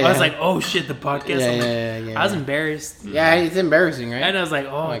 Yeah, show?" yeah, I was yeah. like, "Oh shit, the podcast." I'm like- yeah. I was embarrassed, Yeah, it's embarrassing, right? and I was like,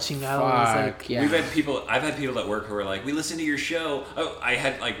 "Oh, Like, chingado." I was like, fuck, yeah. I've had people at work who were like, "We listen to your show." Oh, I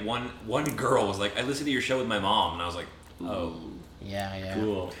had like one girl was like, "I listen to your show with my mom," and I was like, "Oh, Yeah.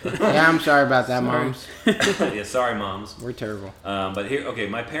 cool." Yeah, I'm sorry about that, Sorry. moms. Yeah, sorry, moms. We're terrible. But here, okay,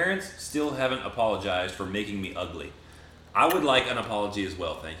 my parents still haven't apologized for making me ugly. I would like an apology as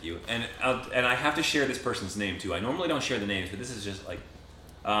well, thank you. And I have to share this person's name too. I normally don't share the names, but this is just like,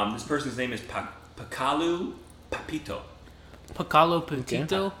 this person's name is Pacalu Papito. Pacalo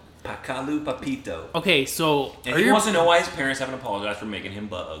Petito. Pacalu Papito. Okay, so And are he your wants to know why his parents haven't apologized for making him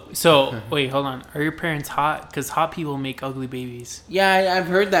butt ugly. so wait, hold on. Are your parents hot? Because hot people make ugly babies. Yeah, I've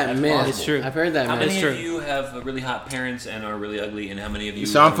heard that That's myth. possible. It's true. I've heard that How myth. many true. of you have really hot parents and are really ugly, and how many of you?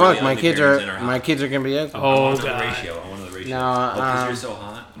 So I'm have really fucked. My ugly kids parents are and my hot? kids are gonna be ugly. I Oh want to know the god. ratio. I want to know the ratio. No, because you're so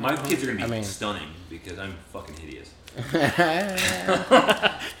hot. My kids are gonna be I mean- stunning because I'm fucking hideous.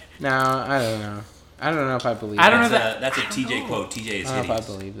 No, I don't know. I don't know if I believe. I don't that. know that- That's a I don't TJ know. quote. TJ is I don't know if I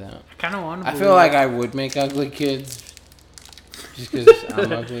hideous. believe that. I kind of want to. I feel like I would make ugly kids, just because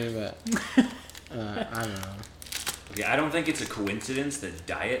I'm ugly. But I don't know. Okay, I don't think it's a coincidence that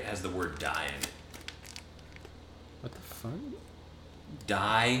diet has the word die in it. What the fuck?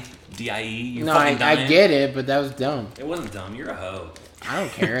 Die, D-I-E. You No, fucking I dying? get it, but that was dumb. It wasn't dumb. You're a hoe. I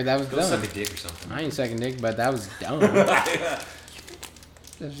don't care. That was Go dumb. suck a dick or something. I ain't sucking dick, but that was dumb. That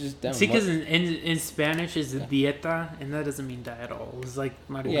was just dumb. See, because What- in Spanish is dieta, and that doesn't mean die at all. It's like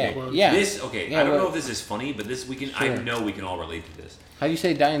not even Yeah, close. yeah. This okay. Yeah, I don't what- know if this is funny, but this we can. I Sure. know we can all relate to this. How do you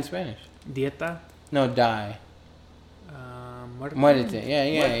say die in Spanish? Dieta. No, die. Muerte. Muerte.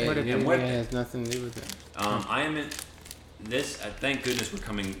 Yeah. Muerte. It Muerte. has nothing to do with it. I am in this. Thank goodness we're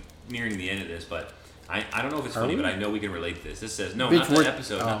coming nearing the end of this, but I don't know if it's Are funny, we? but I know we can relate to this. This says no, Bitch, not the we're-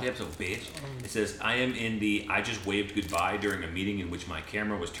 episode, oh. not the episode, bitch. It says I am in the I just waved goodbye during a meeting in which my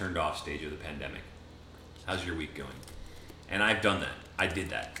camera was turned off stage of the pandemic. How's your week going? And I've done that. I did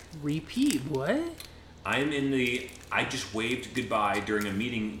that. Repeat. What? I am in the I just waved goodbye during a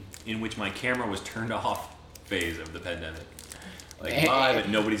meeting in which my camera was turned off phase of the pandemic. Like bye, but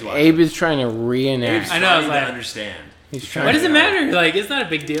nobody's watching. Abe is trying to reenact. Abe's I know, I was trying to like- understand. He's trying. What does to, it matter? Like, it's not a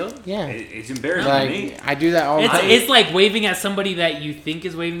big deal. Yeah. It's embarrassing to me. Like I do that all the It's time. it's like waving at somebody that you think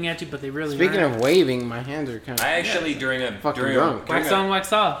is waving at you, but they really Speaking aren't. of waving, my hands are kind of. I actually during a Fucking during drunk. a, during Wax a, on,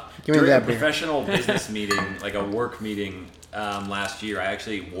 wax off. Give me during a that beer. professional business meeting, like a work meeting last year, I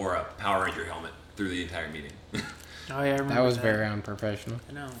actually wore a Power Ranger helmet through the entire meeting. Oh yeah, I remember That was very unprofessional.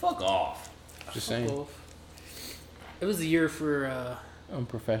 I know. Fuck off. Just Fuck saying. off. It was a year for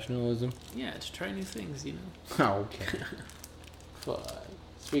Unprofessionalism. yeah, to try new things, you know. Oh, okay. Fuck.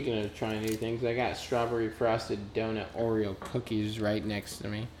 Speaking of trying new things, I got strawberry frosted donut Oreo cookies right next to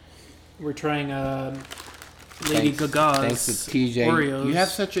me. We're trying Lady Gaga's Thanks to TJ. Oreos. You have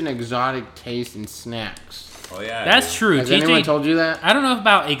such an exotic taste in snacks. Oh yeah. That's dude. true. Has anyone TJ, told you that? I don't know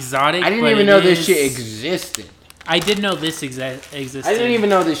about exotic. I didn't but even it know this is- shit existed. I did know this existed. I didn't even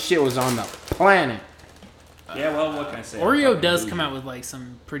know this shit was on the planet. Yeah, well, what can I say? Oreo does come out with like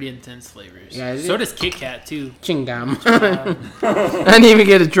some pretty intense flavors. Yeah, so does Kit Kat too. Chewing gum. I didn't even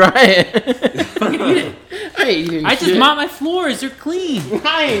get to try it. Fucking eat it. I ain't eating I just shit. mop my floors. They're clean.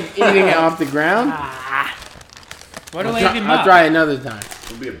 I ain't eating it off the ground. Why do I even mop? I'll try another time.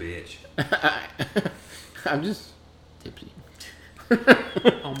 Don't be a bitch. I'm just tipsy.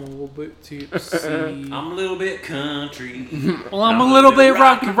 I'm a little bit tipsy. I'm a little bit country. Well, I'm a little bit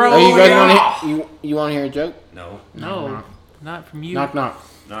rock and roll. Oh, you guys want to you want to hear a joke? No. No, not from you. Knock knock.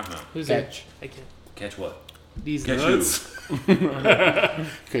 Knock knock. Who's Catch. it? I can't. Catch what? These Catch nuts.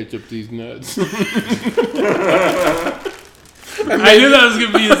 Catch up these nuts. I knew that was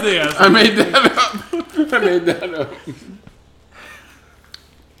gonna be his thing. I made that up.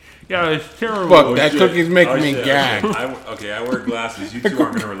 Yeah, it's terrible. Fuck, that cookie's making me gag. Okay, I wear glasses. You two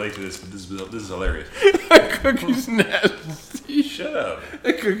aren't going to relate to this, but this is hilarious. That cookie's nasty. Shut up.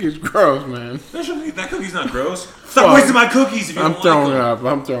 That cookie's gross, man. That cookie's not gross. Stop wasting my cookies if you I'm don't throwing like them.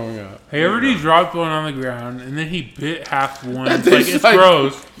 up. I'm throwing up. Hey, everybody dropped one on the ground, and then he bit half one. That It's like, tastes it's like-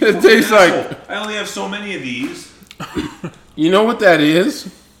 gross. It tastes like. I only have so many of these. You know what that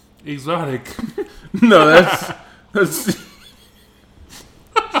is? Exotic. No, that's.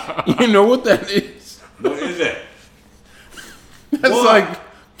 You know what that is? What is it? That's What? like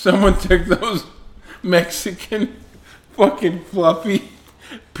someone took those Mexican fucking fluffy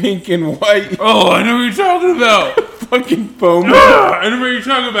pink and white Oh, I know what you're talking about. fucking foam. I know what you're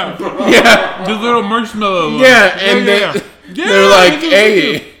talking about. Yeah, The little marshmallow. yeah, and yeah. they're like,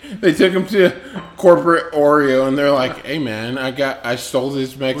 hey, they took him to corporate Oreo, and they're like, hey man, I stole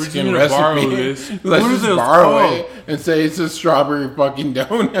this Mexican gonna recipe. borrow this? Let's What are just those borrow called? it and say it's a strawberry fucking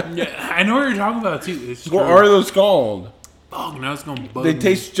donut. Yeah, I know what you're talking about too. It's What true. are those called? Fuck, now it's gonna bug They me.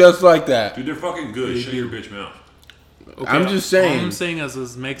 taste just like that. Dude, they're fucking good. Shut your bitch mouth. Okay, I'm just All saying. I'm saying is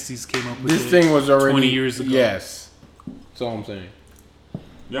those Mexies came up with This it thing was already 20 years ago. Yes, that's all I'm saying.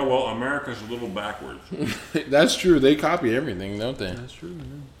 Yeah, well, America's a little backwards. That's true. They copy everything, don't they? That's true,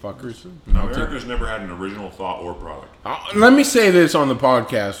 man. Fuckers. America's never had an original thought or product. Let me say this on the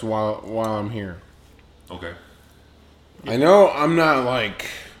podcast while I'm here. Okay. I know I'm not like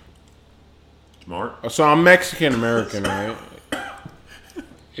Smart. so I'm Mexican American, right?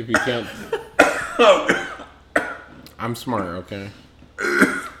 If you can't, I'm smart, okay.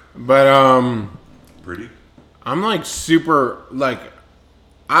 But Pretty. I'm like super like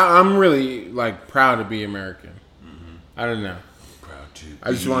I'm really like proud to be American. I don't know. Proud to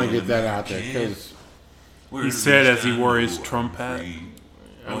I just want to get that out there because Where He do said we as he stand? wore his Oh, Trump I'm hat. free.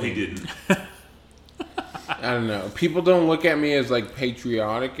 Oh, he didn't. I don't know. People don't look at me as like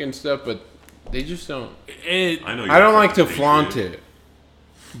patriotic and stuff, but they just don't. I know. I don't like to fucking flaunt patriot. it,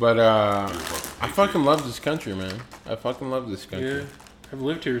 but You're I fucking love this country, man. I fucking love this country. Yeah, I've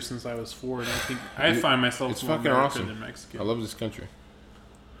lived here since I was 4, and I think I find myself It's more fucking American awesome. than Mexican. I love this country.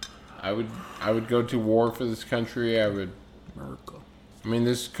 I would go to war for this country. I America. I mean,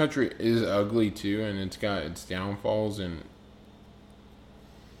 this country is ugly too, and it's got its downfalls, and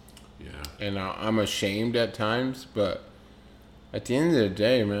I'm ashamed at times. But at the end of the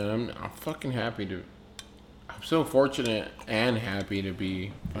day, man, I'm fucking happy to. I'm so fortunate and happy to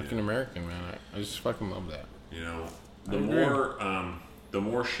be fucking American, man. I just fucking love that. You know, I agree. the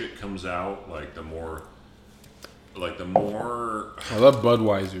more shit comes out, the more I love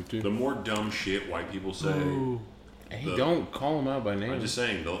Budweiser too. the more dumb shit white people say. Ooh. Hey, don't call them out by name. I'm just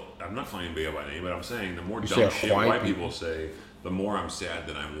saying. I'm not calling anybody out by name, but I'm saying the more You dumb said shit white white people. people say, the more I'm sad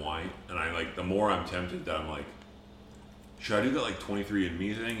that I'm white, and the more I'm tempted that I'm like, should I do that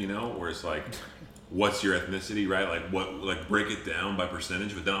 23andMe thing? You know, where it's like, what's your ethnicity, right? Break it down by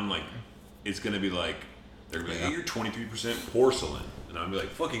percentage. But then I'm like, it's gonna be like, they're gonna be like, hey, you're 23% porcelain, and I'm like,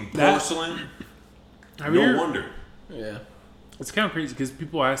 fucking That- porcelain. I No mean, wonder. Yeah. it's kind of crazy because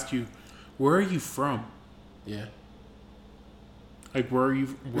people ask you, "Where are you from?" Yeah. Like, where are you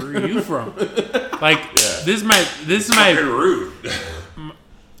from? Like, Yeah. this is my Fucking rude.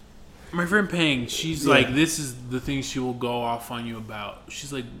 my friend Pang. She's like, this is the thing she will go off on you about.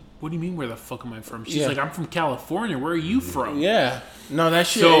 She's like, what do you mean? Where the fuck am I from? She's Yeah. like, I'm from California. Where are you from? Yeah. No, that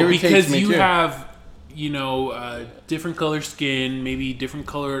shit So irritates because me you too. have, different color skin, maybe different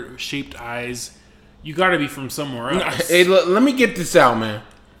color shaped eyes, you got to be from somewhere else. Hey, let me get this out, man.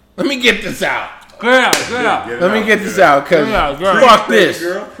 Let me get this out. Get out, get out. Let me get this out, cause Yeah, girl. fuck this.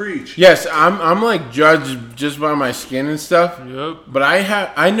 Girl, preach. Yes, I'm like judged just by my skin and stuff. Yep. But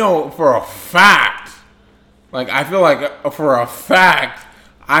I know for a fact, like I feel like for a fact,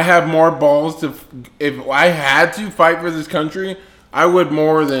 I have more balls to. If I had to fight for this country, I would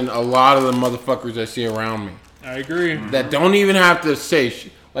more than a lot of the motherfuckers I see around me I agree. that don't even have to say.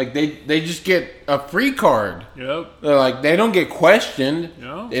 Like they just get a free card. Yep. They're like they don't get questioned.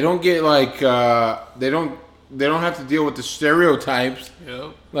 Yep. They don't get like they don't have to deal with the stereotypes.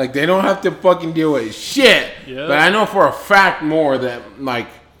 Yep. Like they don't have to fucking deal with shit. Yep. But I know for a fact more that like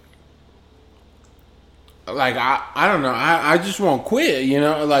I don't know. I just won't quit. You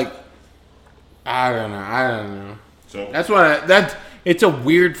know, like I don't know. So That's it's a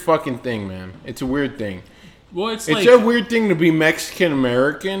weird fucking thing, man. It's a weird thing. Well, it's a weird thing to be Mexican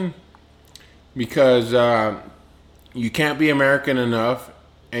American because you can't be American enough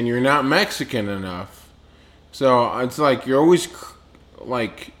and you're not Mexican enough. So it's like you're always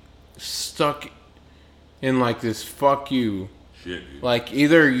like stuck in like this fuck you. shit, dude. Like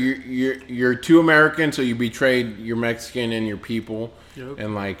either you're too American, so you betrayed your Mexican and your people, Yep.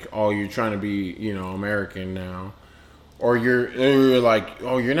 and like you're trying to be American now. Or you're like,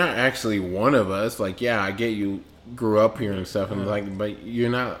 oh, you're not actually one of us. Like, yeah, I get you grew up here and stuff, and like, but you're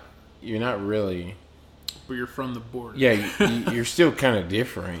not really. But you're from the border. Yeah, you're still kind of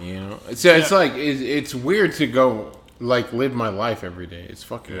different, you know. So it's like it's weird to go like live my life every day. It's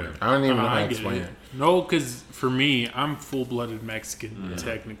fucking weird. I don't even know how to I get explain it. it. No, because for me, I'm full-blooded Mexican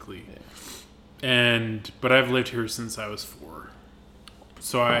technically, but I've lived here since I was 4.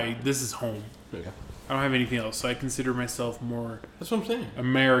 So this is home. Yeah. I don't have anything else, so I consider myself more That's what I'm saying.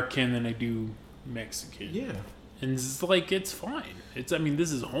 American than I do Mexican. Yeah. And it's like it's fine.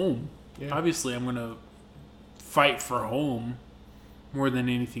 This is home. Yeah. Obviously, I'm gonna fight for home more than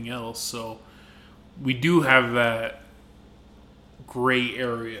anything else. So we do have that gray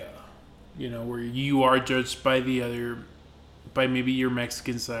area, where you are judged by by maybe your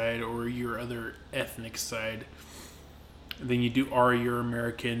Mexican side or your other ethnic side. Then you're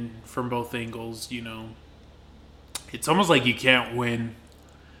American from both angles, It's almost like you can't win.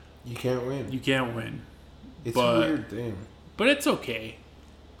 You can't win. You can't win. It's but- a weird thing. But it's okay.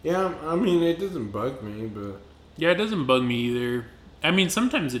 Yeah, I mean, it doesn't bug me, but Yeah, it doesn't bug me either.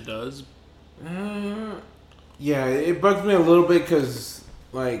 Sometimes it does. yeah, it bugs me a little bit because,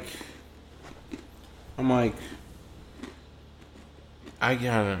 like, I'm like, I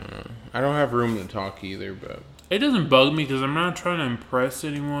don't know. I don't have room to talk either, but It doesn't bug me because I'm not trying to impress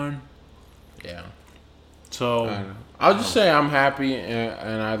anyone. yeah. So, I don't know. I'll just say I'm happy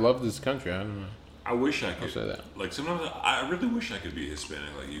and I love this country. I don't know. I wish I I'll could say that. Like sometimes I really wish I could be Hispanic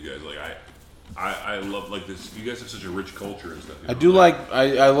like you guys. Like I love like this. You guys have such a rich culture and stuff. I do like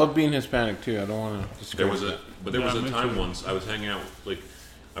I love being Hispanic too. I don't want to. There was a me time too. once I was hanging out. Like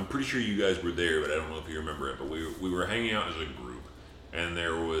I'm pretty sure you guys were there, but I don't know if you remember it. But we were hanging out as a group, and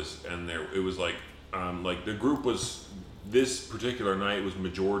it was like the group was this particular night was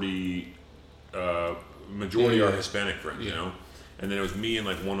majority Yeah. are Hispanic friends, and then it was me and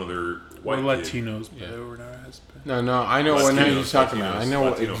like one other we're white kid. Latinos, but we're not Hispanic. No, I know what night he's talking about. I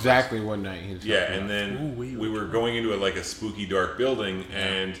know Latinos. exactly what night he's talking Yeah, about. and then Ooh, we were going into a spooky dark building,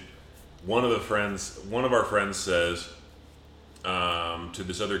 and one of our friends says to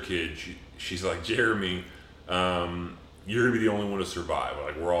this other kid, she's like, Jeremy, you're gonna be the only one to survive.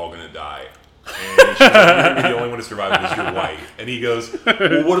 Like we're all gonna die. And she's like, you're gonna be the only one to survive because you're white. And he goes,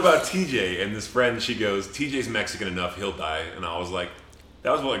 well, what about TJ? And this friend, she goes, TJ's Mexican enough, he'll die. And I was like,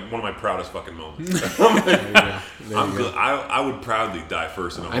 that was like one of my proudest fucking moments. I'm good. I would proudly die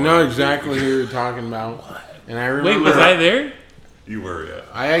first. I know exactly who you're talking about. And I remember. Wait, was I there? You were, yeah.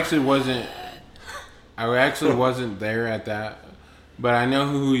 I actually wasn't there at that, but I know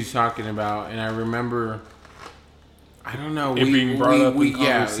who he's talking about, and I remember. I don't know. It being brought up in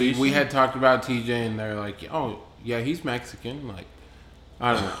conversation? we had talked about TJ, and they're like, "Oh, yeah, he's Mexican." Like,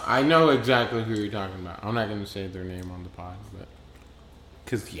 I don't know. I know exactly who you're talking about. I'm not gonna say their name on the pod, but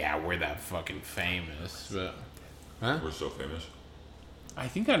because we're that fucking famous. But We're so famous. I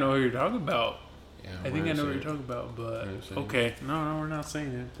think I know what you're talking about. yeah, I think I know what we're you're talking about, but I'm saying okay. No, we're not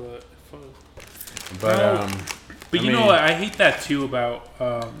saying it, but fuck. But But I you know mean- what? I hate that too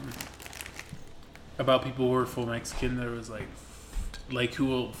about people who are full Mexican. There was like who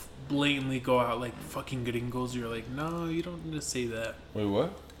will blatantly go out like fucking gringos. You're like, no, you don't need to say that. wait,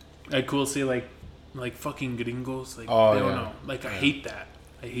 what? Like who will say like fucking gringos. Like Oh, they don't yeah. know. Like I hate that.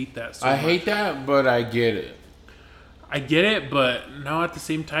 I hate that. So I much. hate that, but I get it. I get it, but now at the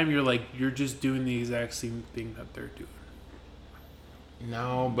same time, you're just doing the exact same thing that they're doing.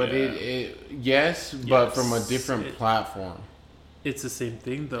 No, but Yeah. yes, but Yes, from a different it- platform. It's the same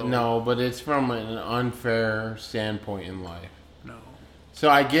thing, though. No, but it's from an unfair standpoint in life. No. So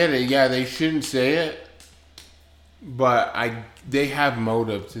I get it. Yeah, they shouldn't say it, but they have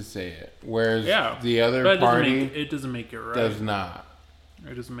motive to say it. Whereas Yeah. the other But party it doesn't make it right. does not.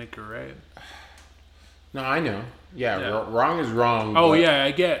 It doesn't make it right. No, I know. Yeah, Yeah. wrong is wrong. Oh but yeah,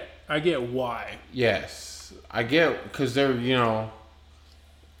 I get why. Yes, I get because they're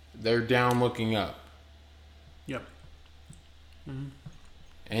they're down looking up, Yep.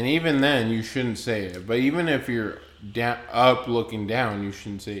 and even then you shouldn't say it. But even if you're down up looking down, you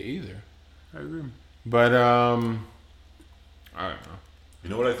shouldn't say it either. I agree. But I don't know. You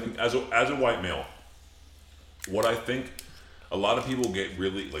know what I think? As a white male, what I think, a lot of people get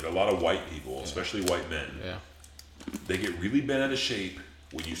really, like a lot of white people, especially white men, Yeah. they get really bent out of shape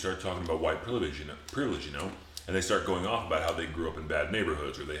when you start talking about white privilege, and they start going off about how they grew up in bad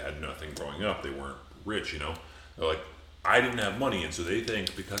neighborhoods or they had nothing growing up, they weren't rich, They're like, I didn't have money, and so they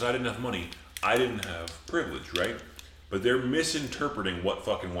think because I didn't have money, I didn't have privilege, right? But they're misinterpreting what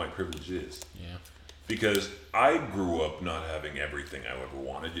fucking white privilege is. Yeah. Because I grew up not having everything I ever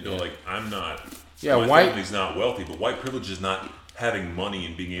wanted, Yeah. like I'm not. Yeah, my family's not wealthy, but white privilege is not having money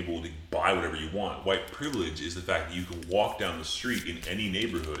and being able to buy whatever you want. White privilege is the fact that you can walk down the street in any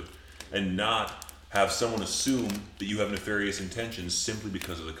neighborhood and not have someone assume that you have nefarious intentions simply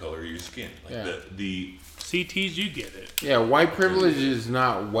because of the color of your skin. Like Yeah. the CTs, you get it. Yeah, white privilege is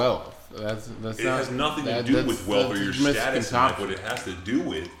not wealth. That's it not, has nothing to that- do that's- with wealth or that's your a status in life. What misconception. it has to do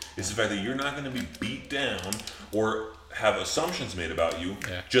with is the fact that you're not going to be beat down or have assumptions made about you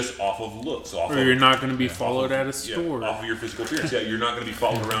Yeah. just off of looks, off Or of you're not going to be followed at a yeah, store. off of your physical appearance. Yeah, you're not going to be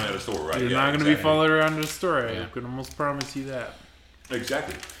followed around at a store, right? You're Yeah, not going to be exactly. followed around at a store. Yeah. I can almost promise you that.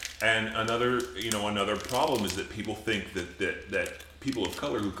 Exactly. And another problem is that people think that people of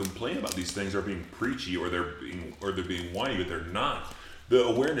color who complain about these things are being preachy or they're being whiny, but they're not. The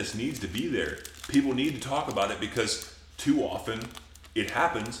awareness needs to be there. People need to talk about it because too often it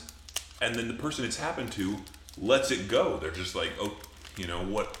happens, and then the person it's happened to lets it go. They're just like, oh,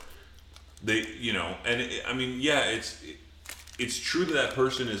 what they, and it's true that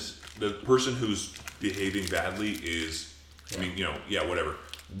person is the person who's behaving badly is, whatever.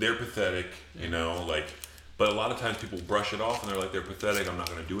 They're pathetic, but a lot of times people brush it off and they're like, they're pathetic. I'm not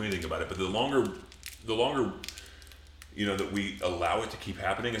going to do anything about it. But the longer, that we allow it to keep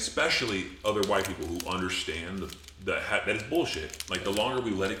happening, especially other white people who understand that is bullshit. Like the longer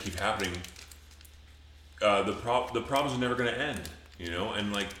we let it keep happening, the problems are never going to end,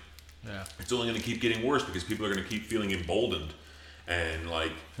 and like, Yeah. it's only going to keep getting worse because people are going to keep feeling emboldened, and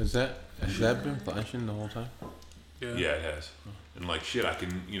like, Has that been flashing the whole time? yeah, it has. And like shit, I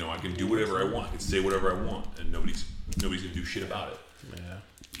can do whatever I want. I can say whatever I want, and nobody's gonna do shit about it. Yeah.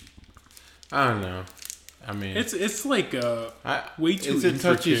 I don't know. I mean, It's like way too It's a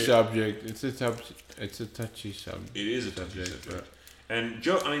touchy intricate. subject. It's a touchy subject. It is a touchy subject. but- And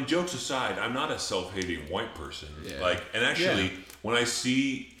jokes aside, I'm not a self-hating white person. Yeah. Like, and actually, Yeah. when I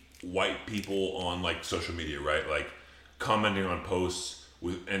see white people on like social media, right, like commenting on posts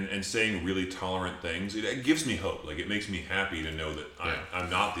and saying really tolerant things, it gives me hope. Like, it makes me happy to know that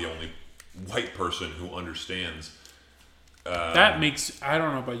I'm not the only white person who understands. That makes, I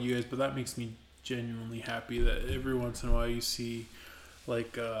don't know about you guys, but that makes me genuinely happy that every once in a while you see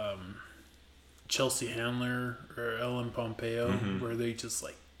like Chelsea Handler or Ellen Pompeo where they just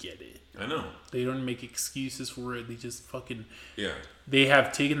like get it. I know. They don't make excuses for it. They just fucking, Yeah. they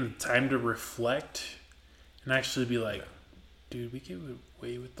have taken the time to reflect and actually be like, dude, we get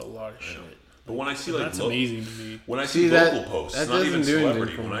away with a lot of shit. But when I see And like that's amazing to me. when I See, see that- local posts, that it's not even doesn't do anything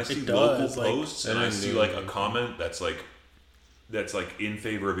celebrity. for When me. I see It local does, like- posts and That I doesn't see do like a anything. comment that's like in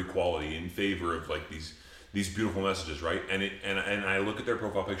favor of equality, in favor of like these beautiful messages, right? And I look at their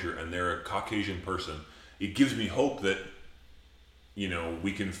profile picture and they're a Caucasian person. It gives me hope that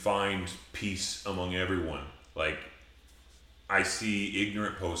we can find peace among everyone. Like, I see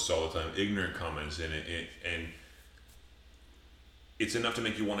ignorant posts all the time, ignorant comments in it, and it's enough to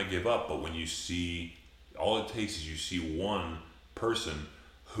make you want to give up. But when you see, all it takes is you see one person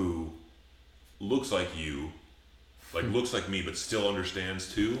who looks like you, like looks like me, but still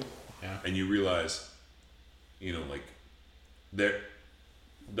understands too, Yeah. and you realize, like,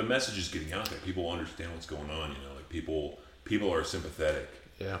 the message is getting out there. People understand what's going on. Like people are sympathetic.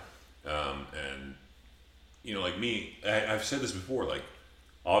 Yeah. And like me, I've said this before. Like,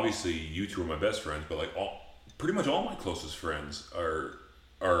 obviously, you two are my best friends, but like pretty much all my closest friends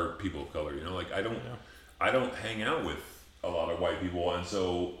are people of color. Like I don't hang out with a lot of white people, and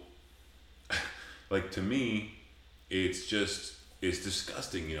so like to me, it's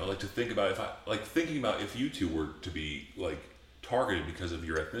disgusting. Like to think about thinking about if you two were to be like targeted because of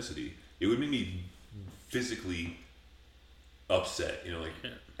your ethnicity, it would make me physically upset,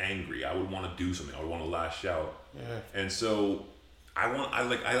 angry. I would want to do something. I would want to lash out. Yeah. And so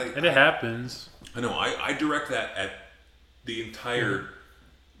And it happens. I know. I direct that at the entire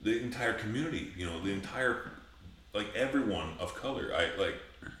the entire community, the entire, everyone of color.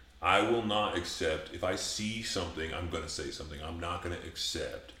 I will not accept, if I see something, I'm going to say something. I'm not going to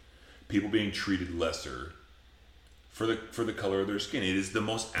accept people being treated lesser for the color of their skin. It is the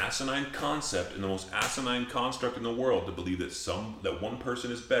most asinine concept and the most asinine construct in the world to believe that one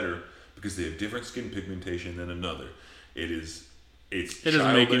person is better because they have different skin pigmentation than another. It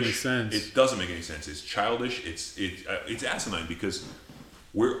doesn't make any sense. It doesn't make any sense. It's childish. It's asinine because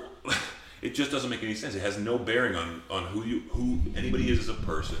it just doesn't make any sense. It has no bearing on who anybody is as a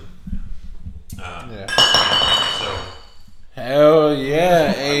person. So. Hell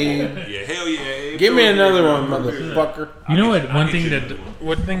yeah, Abe. Yeah, hell yeah, Abe. Give me another one, motherfucker. You know what? One thing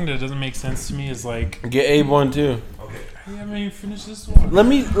that doesn't make sense to me is like get Abe one too. Okay. I haven't even finished this one. Let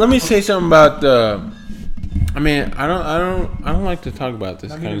me say something about I mean, I don't like to talk about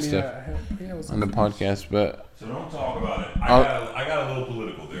this kind of stuff on the podcast, but so don't talk about it. I got a little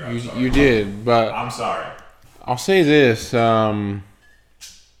political there. You did, but I'm sorry. I'll say this. I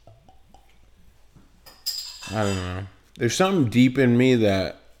don't know. There's something deep in me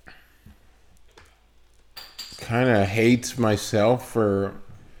that kind of hates myself for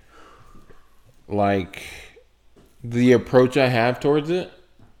like the approach I have towards it.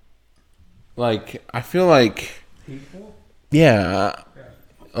 Like, I feel like, yeah,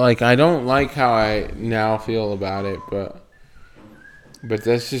 like I don't like how I now feel about it, but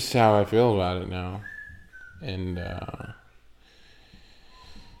that's just how I feel about it now. And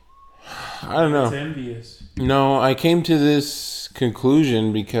I don't know. It's envious. No, I came to this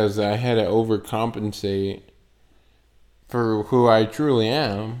conclusion because I had to overcompensate for who I truly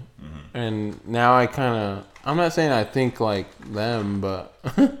am. Mm-hmm. And now I'm not saying I think like them, but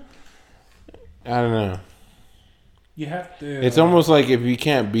I don't know. You have to. It's almost like if you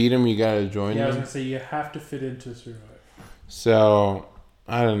can't beat them, you gotta join them. Yeah, I was gonna say you have to fit in to survive. So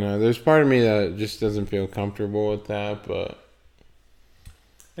I don't know. There's part of me that just doesn't feel comfortable with that, but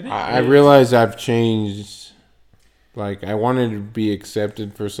I realize I've changed. Like, I wanted to be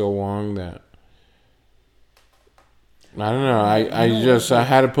accepted for so long that I don't know. I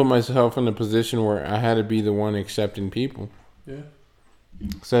had to put myself in a position where I had to be the one accepting people. Yeah.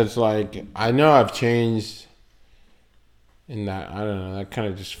 So it's like, I know I've changed in that, I don't know, that kind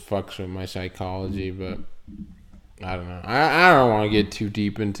of just fucks with my psychology, but I don't know. I don't want to get too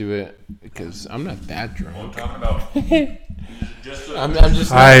deep into it because I'm not that drunk. Well, I'm talking about I'm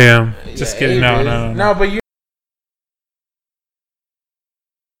just I am. Just kidding. No, but you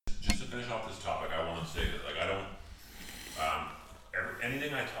just to finish off this topic, I want to say that, like, I don't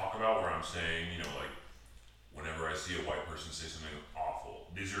anything I talk about where I'm saying, whenever I see a white person say something awful,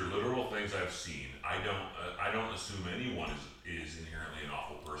 these are literal things I've seen. I don't assume anyone is inherently an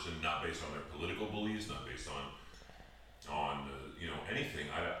awful person, not based on their political beliefs, not based on anything.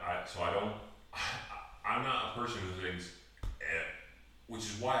 I'm not a person who thinks, which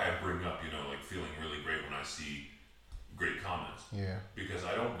is why I bring up, feeling really great when I see great comments. Yeah. Because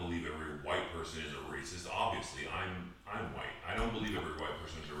I don't believe every white person is a racist. Obviously, I'm white. I don't believe every white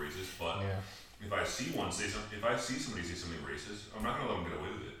person is a racist, but if I see somebody say something racist, I'm not gonna let them get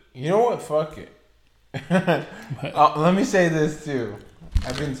away with it. You know what? Fuck it. Let me say this too.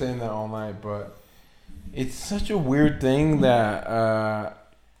 I've been saying that all night, but it's such a weird thing that,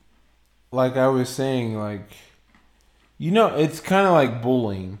 like I was saying, like, it's kind of like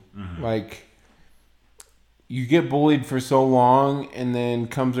bullying. Mm-hmm. Like, you get bullied for so long, and then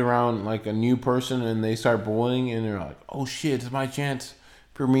comes around like a new person, and they start bullying, and they're like, "Oh shit, it's my chance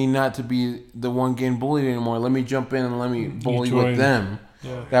for me not to be the one getting bullied anymore. Let me jump in and let me bully with them."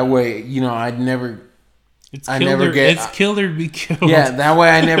 Yeah. That way, I'd never. It's killed or be killed. Yeah, that way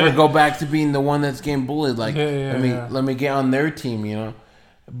I never go back to being the one that's getting bullied. Like, let me get on their team,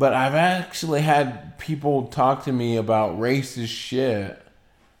 But I've actually had people talk to me about racist shit.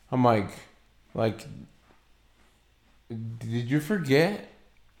 I'm like, did you forget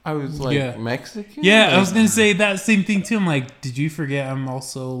I was Mexican? Yeah, I was gonna say that same thing too. I'm like, did you forget I'm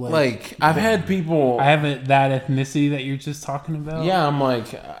also like I've had people. I have that ethnicity that you're just talking about. Yeah, I'm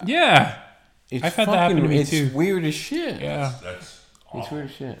like, yeah. I've had that happen to me too. It's weird as shit. Yeah, that's it's weird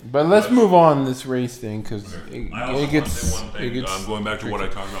as shit. But let's move on this race thing because it gets. I'm going back to what I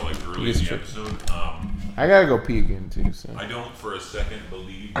talked about earlier in the episode. I gotta go pee again too. So I don't for a second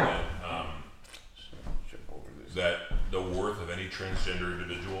believe that that the worth of any transgender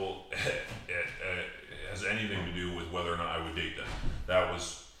individual has anything to do with whether or not I would date them.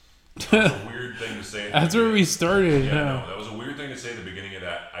 That's a weird thing to say. That's where we started. Yeah, no, that was a weird thing to say at the beginning of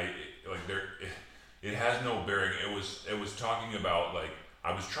that. It has no bearing. It was talking about,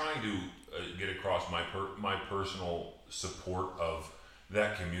 I was trying to get across my personal support of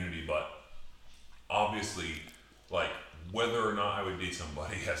that community, but obviously, like, whether or not I would date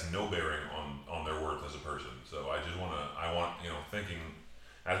somebody has no bearing on their worth as a person. So I want, thinking,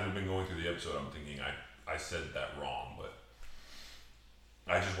 as we've been going through the episode, I'm thinking I said that wrong, but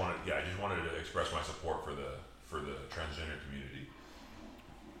I just wanted to express my support for the transgender community.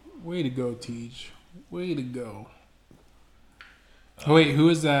 Way to go, Teach. Way to go. Wait, who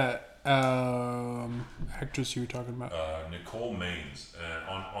is that actress you were talking about? Nicole Maines.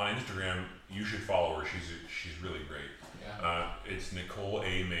 On Instagram, you should follow her. She's really great. Yeah. It's Nicole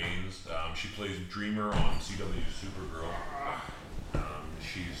A. Maines. She plays Dreamer on CW's Supergirl.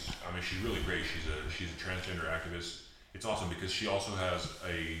 She's really great. She's a transgender activist. It's awesome because she also has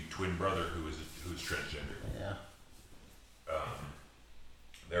a twin brother who's transgender. Yeah.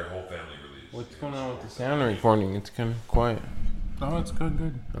 Their whole family really is. What's going on with the sound recording? It's kind of quiet. Oh, it's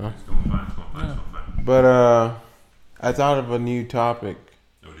good. It's going fine. It's going fine. But I thought of a new topic.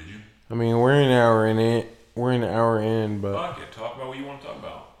 Oh, did you? I mean, we're an hour in it. We're an hour in, but Fuck it. Talk about what you want to talk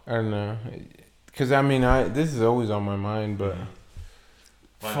about. I don't know. Because I mean, this is always on my mind, but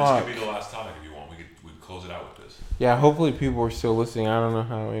Fine, fuck. this could be the last topic if you want. We could close it out with this. Yeah, hopefully people are still listening. I don't know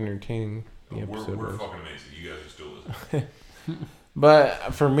how entertaining the episode We're was. fucking amazing. You guys are still listening.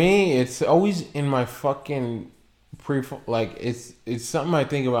 But for me, it's always in my fucking like it's something I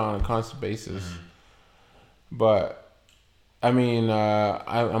think about on a constant basis. Mm-hmm. But I mean,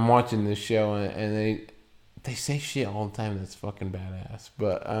 I'm watching this show and they say shit all the time that's fucking badass.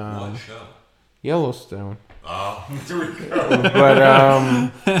 But What show? Yellowstone. Oh, here we go. But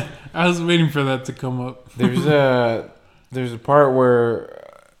I was waiting for that to come up. there's a part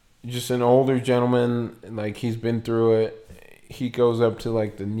where just an older gentleman, like he's been through it. He goes up to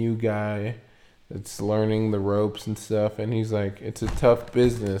like the new guy that's learning the ropes and stuff, and he's like, "It's a tough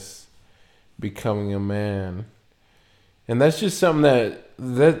business becoming a man," and that's just something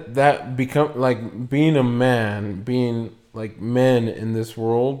that become like being a man, being like men in this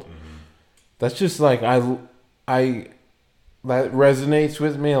world. Mm-hmm. That's just like I that resonates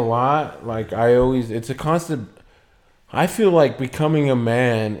with me a lot. Like it's a constant. I feel like becoming a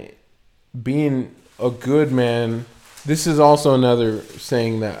man, being a good man. This is also another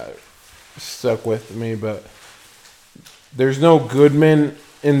saying that stuck with me, but there's no good men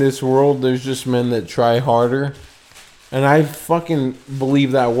in this world. There's just men that try harder. And I fucking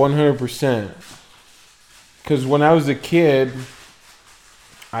believe that 100%. Because when I was a kid,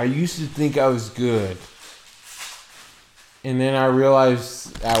 I used to think I was good. And then I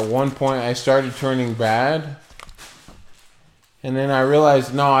realized at one point I started turning bad. And then I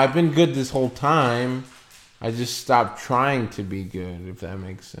realized, no, I've been good this whole time. I just stopped trying to be good, if that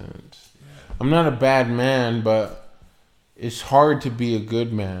makes sense. Yeah. I'm not a bad man, but it's hard to be a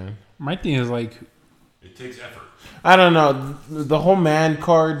good man. My thing is like, it takes effort. I don't know. The whole man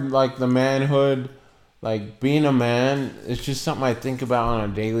card, like the manhood, like being a man, it's just something I think about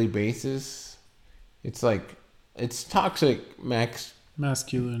on a daily basis. It's like, it's toxic,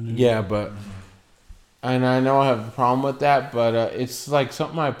 masculine. Yeah, but... And I know I have a problem with that, but it's like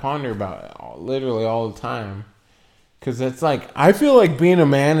something I ponder about literally all the time. Because it's like, I feel like being a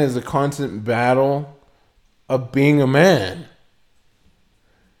man is a constant battle of being a man.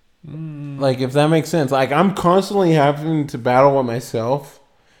 Like, if that makes sense. Like, I'm constantly having to battle with myself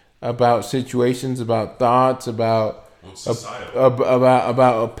about situations, about thoughts, about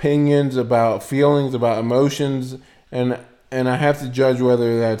about opinions, about feelings, about emotions. And I have to judge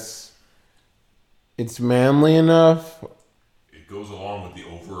whether it's manly enough. It goes along with the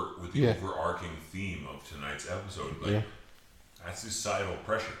overarching theme of tonight's episode. Like, that's societal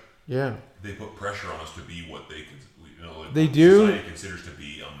pressure. Yeah. They put pressure on us to be what they do. Society considers to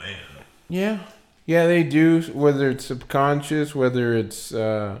be a man. Yeah. Yeah, they do. Whether it's subconscious, whether it's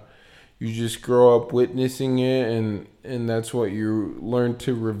you just grow up witnessing it, and that's what you learn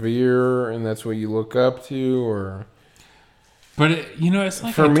to revere, and that's what you look up to, or. But it's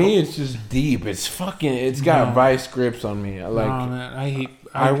like for me, it's just deep. It's fucking. It's got vice grips on me. Like, no, man,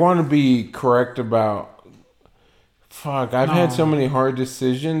 I want to be correct about. Fuck, I've had so many hard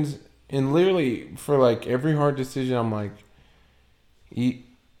decisions, and literally for like every hard decision, I'm like, the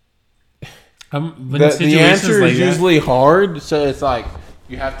answer is usually hard. So it's like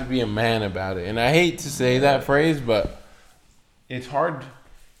you have to be a man about it. And I hate to say that phrase, but it's hard.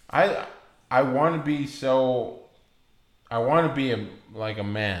 I want to be so. I want to be like a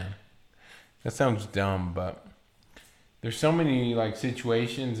man. That sounds dumb, but there's so many like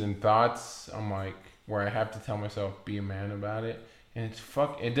situations and thoughts I'm like where I have to tell myself be a man about it, and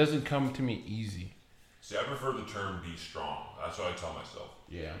it doesn't come to me easy. See, I prefer the term be strong. That's what I tell myself.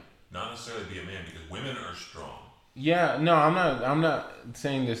 Yeah. Not necessarily be a man, because women are strong. Yeah, no, I'm not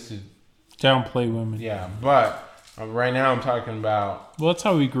saying this to. Downplay women. Yeah, but right now I'm talking about. Well, that's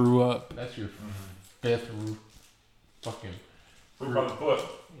how we grew up. That's your fifth fucking. Fruit by the foot.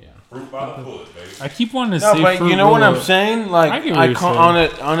 Yeah. Fruit by the foot, baby. I keep wanting to No, say but fruit you know what roll-up. I'm saying? I Like get what you're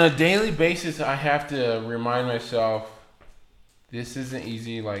saying. on a daily basis, I have to remind myself, this isn't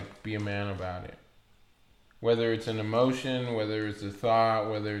easy. Like, be a man about it. Whether it's an emotion, whether it's a thought,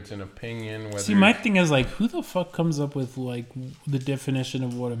 whether it's an opinion, whether See, my thing is like, who the fuck comes up with like the definition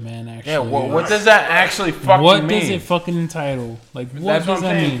of what a man actually? yeah, what is? does that actually fucking What mean? does it fucking entitle? Like, what That's what does I'm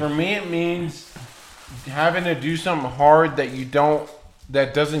that saying. mean? For me, it means having to do something hard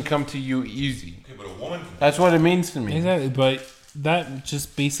that doesn't come to you easy. Okay, but a woman can That's what it means to me. Exactly, but that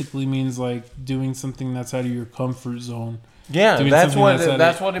just basically means like doing something that's out of your comfort zone. Yeah, Doing that's something what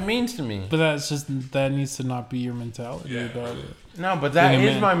that's what it means to me. But that needs to not be your mentality Yeah, about really. it. No, but that Being a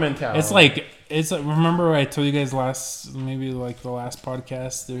is man. my mentality. It's like remember I told you guys maybe like the last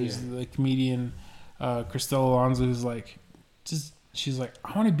podcast. There's the comedian Cristela Alonso who's like, she's like,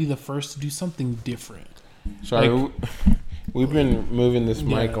 I want to be the first to do something different. Sorry, like- we've been moving this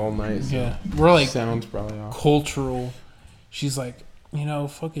mic Yeah. all night. So Yeah, we're like sounds probably off. cultural. She's like,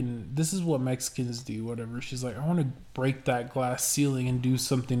 fucking, this is what Mexicans do, whatever. She's like, I want to break that glass ceiling and do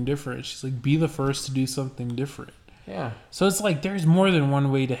something different. She's like, be the first to do something different. Yeah, So it's like there's more than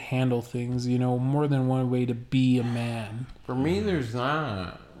one way to handle things, more than one way to be a man. for me, there's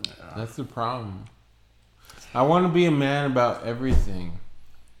not. That's the problem. I want to be a man about everything.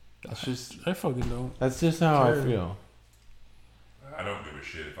 That's just I fucking don't. that's just how I Sure. feel. I don't give a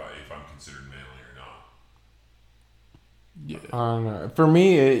shit if I'm considered manly or not. Yeah. I don't know. For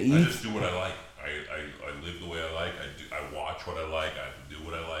me, it I eats. just do what I like. I live the way I like. I watch what I like. I do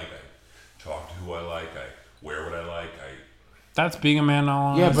what I like. I talk to who I like. I wear what I like. That's being a man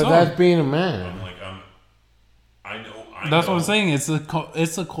all on Yeah, its but own. that's being a man. I know. That's what I'm saying. It's a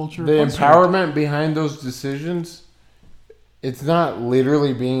culture. The construct. empowerment behind those decisions, it's not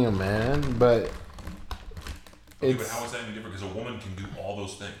literally being a man, but Okay, but it's. how is that any different? Because a woman can do all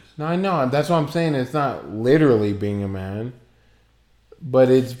those things. No, I know. That's what I'm saying. It's not literally being a man, but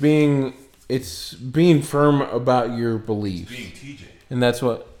it's being firm about your It's beliefs, being TJ. and that's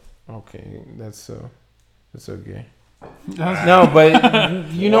what. Okay, that's okay. That's, No,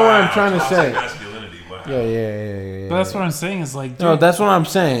 but you know what I'm trying to Toxic say. masculinity. Wow. Yeah. but that's what I'm saying. Is like, No, dude, that's what I'm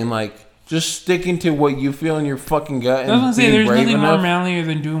saying. Like, just sticking to what you feel in your fucking gut. that's what I'm And saying. being There's brave nothing more enough. manlier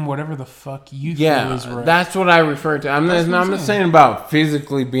than doing whatever the fuck you feel Yeah, is right. that's what I refer to. I'm That's what I'm not saying. saying about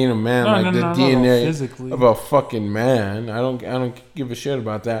physically being a man, No, like no, the no, no, DNA physically. of a fucking man. I don't give a shit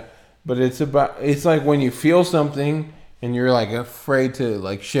about that. But it's like when you feel something and you're like afraid to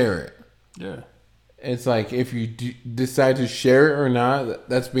like share it. Yeah. It's like if you decide to share it or not,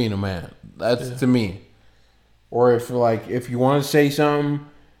 that's being a man. That's to me. Or if you want to say something,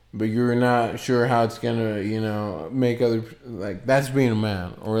 but you're not sure how it's gonna, make other that's being a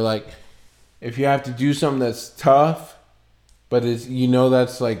man. Or like if you have to do something that's tough, but it's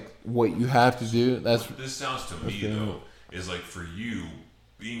that's like what you have to do. That's This sounds to me though is like for you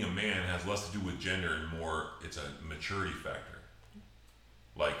being a man has less to do with gender and more it's a maturity factor.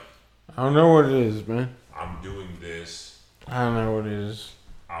 Like I don't know what it is, man. I'm doing this. I don't know what it is.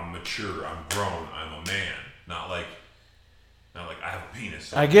 I'm mature. I'm grown. I'm a man. Not like I have a penis.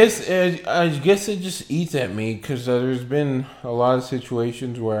 So I guess it just eats at me because there's been a lot of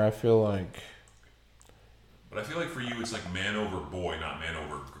situations where I feel like. But I feel like for you, it's like man over boy, not man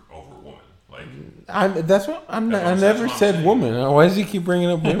over woman. Like, I never that's what I'm said saying. woman. Why does he keep bringing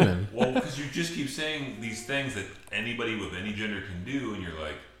up women? well, because you just keep saying these things that anybody with any gender can do, and you're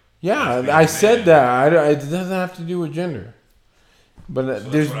like, Yeah, That's being I a said man. that. It doesn't have to do with gender. But so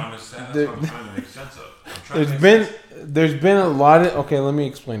there's that's what I'm trying to make sense of. I'm trying to make there's been a lot of okay. Let me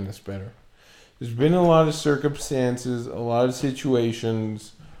explain this better. There's been a lot of circumstances, a lot of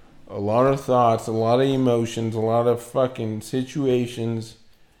situations, a lot of thoughts, a lot of emotions, a lot of fucking situations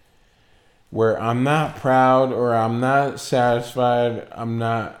where I'm not proud or I'm not satisfied. I'm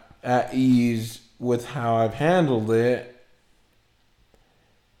not at ease with how I've handled it,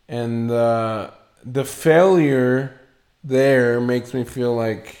 and the failure there makes me feel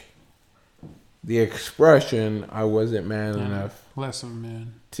like the expression I wasn't man enough Less of a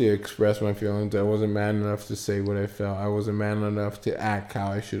man. to express my feelings. I wasn't man enough to say what I felt. I wasn't man enough to act how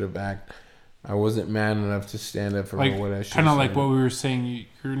I should have acted. I wasn't man enough to stand up for Like what I should. kind of like what we were saying.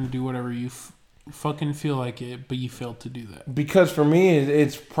 You're gonna do whatever you fucking feel like it, but you failed to do that. Because for me,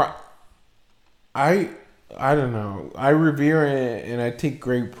 I don't know. I revere it, and I take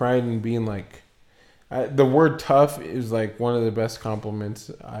great pride in being like. The word tough is like one of the best compliments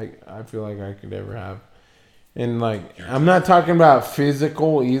I feel like I could ever have. And like, I'm not talking about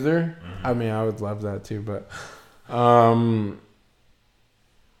physical either. I mean, I would love that too, but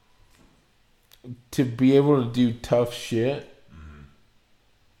to be able to do tough shit,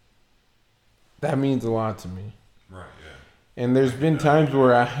 that means a lot to me. Right, yeah. And there's been times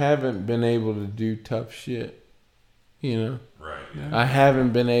where I haven't been able to do tough shit. You know? Right, yeah. I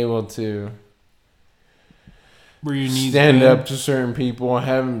haven't been able to Where your knees stand bend. up to certain people. I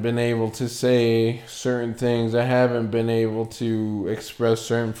haven't been able to say certain things. I haven't been able to express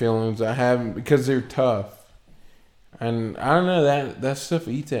certain feelings. I haven't, because they're tough. And I don't know, that stuff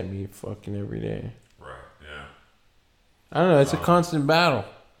eats at me fucking every day. Right, yeah. I don't know, it's a constant battle,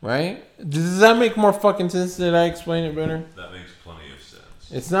 right? Does that make more fucking sense? Did I explain it better? That makes plenty of sense.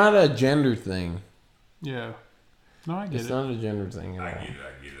 It's not a gender thing. Yeah. No, I get It's it. not a gender thing at I all. get it.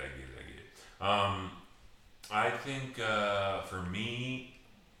 I think for me,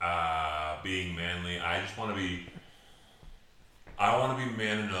 being manly, I want to be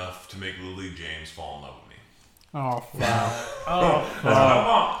man enough to make Lily James fall in love with me. Oh, wow. Oh, That's what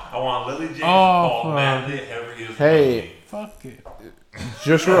I want Lily James to fall madly heavy as Hey, fuck it.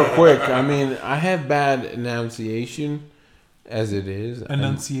 just real quick, I mean, I have bad enunciation as it is.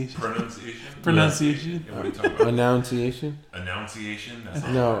 Enunciation. Pronunciation. Yeah, what are you talking about? Enunciation? Enunciation. That's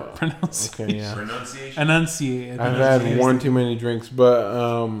not No. Pronunciation. Okay, yeah. pronunciation. Enunciate. I've had one too many drinks,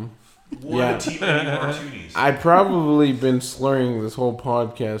 but One too many martinis. I've probably been slurring this whole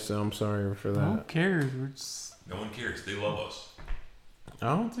podcast, so I'm sorry for Who that. cares? We're just... No one cares. They love us.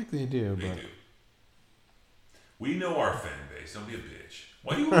 I don't think they do, They but do. We know our fan base. Don't be a bitch.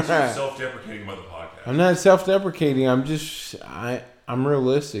 Why do you always so self-deprecating about the podcast? I'm not self-deprecating. I'm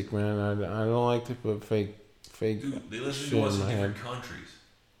realistic, man. I don't like to put fake. Dude, they listen shit to us in in my different head. countries.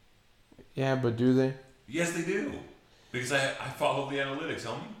 Yeah, but do they? Yes, they do. Because I follow the analytics,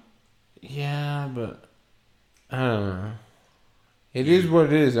 homie. Yeah, but I don't know. It is what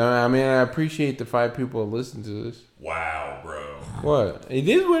it is. I mean, I appreciate the 5 people that listen to this. Wow, bro. What? It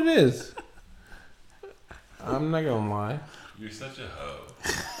is what it is. I'm not gonna lie. You're such a hoe.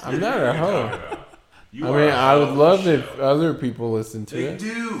 I'm not a hoe. You I are mean, a I hoe would for love show. if other people listen to They it.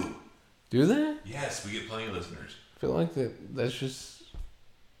 do. Do they? Yes, we get plenty of listeners. I feel like that's just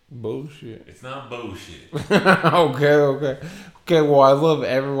bullshit. It's not bullshit. Okay. Well, I love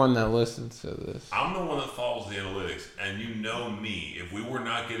everyone that listens to this. I'm the one that follows the analytics, and you know me. If we were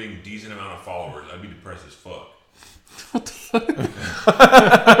not getting a decent amount of followers, I'd be depressed as fuck. What the fuck?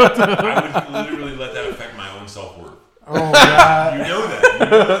 I would literally let that affect my own self-worth. Oh, God. You know that. You know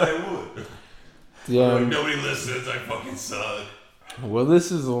that I would. Yeah. Like, nobody listens. I fucking suck. Well,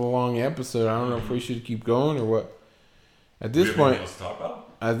 this is a long episode. I don't know if we should keep going or what. At Do you this have anything point, else to talk about?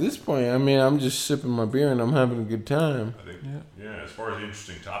 I mean, I'm just sipping my beer and I'm having a good time. I think, yeah. As far as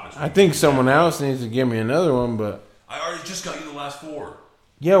interesting topics, I think someone else needs to give me another one, but I already just got you the last 4.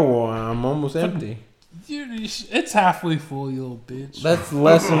 yeah, well, I'm almost empty. It's halfway full, you little bitch. That's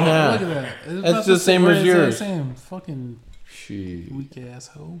less than Look half. at that. It's That's about the same where as is yours. that same fucking She. weak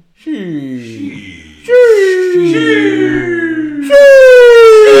asshole.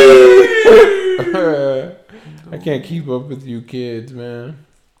 I can't keep up with you kids, man.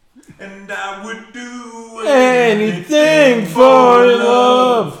 And I would do Anything for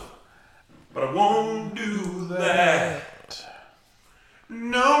love. but I won't do that.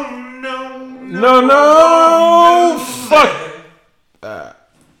 No. No, fuck. Dr.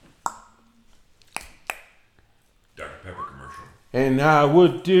 Pepper commercial. And I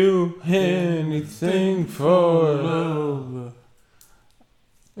would do anything for love.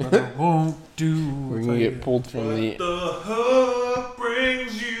 But I won't do. We're gonna get pulled from the. The hug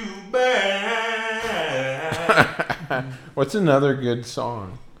brings you back. What's another good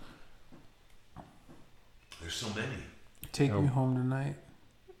song? There's so many. Take me home tonight.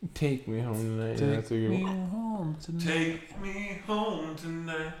 Take Me Home Tonight. Take That's a good me one. home tonight. Take me home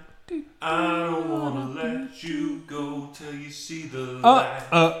tonight. I don't wanna let you go till you see the light.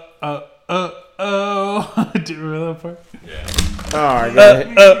 Oh. Do you remember that part? Yeah.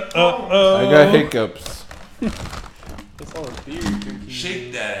 Oh, I got hiccups. That's all the beer you're drinking.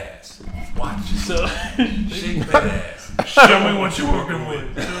 Shake that ass. Watch yourself. Shake that ass. Show me what you're working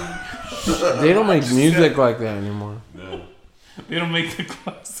with. They don't make music like that anymore. No. They don't make the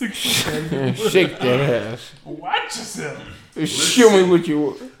classic. Shake that ass. Watch yourself. Show me what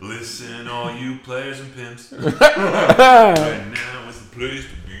you. Listen, all you players and pimps. Right now is the place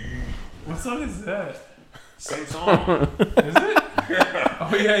to be. What song is that? Same song. Is it?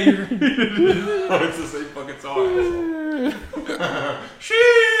 Oh yeah, you're. Oh, it's the same fucking song.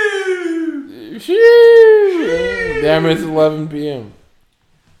 Shoo! Damn, it's 11 p.m.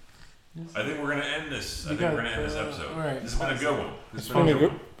 I think we're gonna end this. We got, episode. all right. This has been a good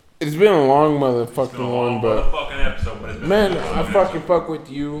one. It's been a long motherfucking one, but motherfucking episode. But it's been man, a good I one. fuck with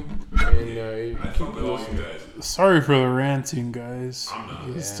you. And I fuck with all you guys. Sorry for the ranting, guys. I'm not.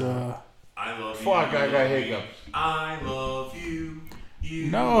 Just, I love you. Fuck, I got you. hiccups. I love you.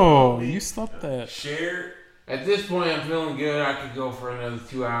 You no, love me. you stop that. Share. At this point, I'm feeling good. I could go for another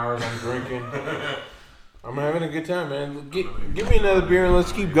 2 hours. I'm drinking. I'm having a good time, man. Give me another beer and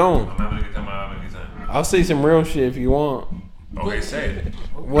let's keep going. I'm having a good time. I'm having a good time. I'll say some real shit if you want. Okay, say it.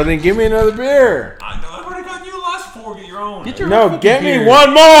 Well, then give me another beer. I've already gotten you the last 4. Get your own. Get your No, fucking get me beer.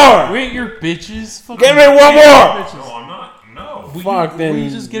 one more. Wait, your bitches. Fucking Give me one more. No, I'm not. No. Will Fuck, you then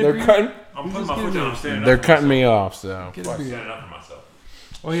just get a they're beer? cutting. I'm You putting just my get foot a down. I'm beer. standing They're up for cutting myself. me off. So. Get a I'm beer. standing up for myself.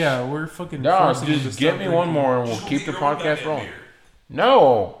 Oh yeah, we're fucking. No, forcing you to just stop get me one drinking. more and we'll Just keep get the your own podcast goddamn rolling. beer.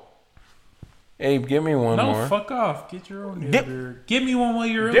 No. Abe, give me one No, more. fuck off. Get your own Get- beer. Give me one while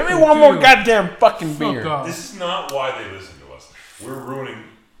you're. Give me open, one more too. goddamn fucking Fuck beer. off. This is not why they listen to us. We're ruining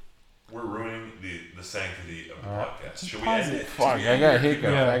the sanctity of the podcast. Should we pause end it. it? Fuck, Should we I end got it?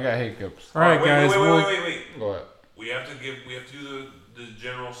 hiccups. Yeah. I got hiccups. All right, wait, guys. Wait. Go ahead. We have to do the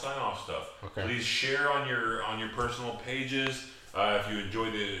general sign off stuff. Okay. Please share on your personal pages. If you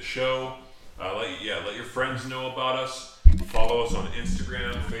enjoy the show, let your friends know about us. Follow us on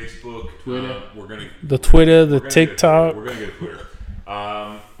Instagram, Facebook, Twitter. We're gonna The Twitter, the we're gonna get a TikTok. We're gonna get a Twitter.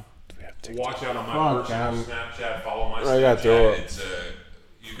 Watch out on my Fuck, personal I'm- Snapchat. Follow my I got throw Snapchat. up. It's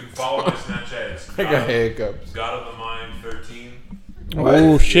you can follow my Snapchat. It's I got hiccups. God of the Mind 13.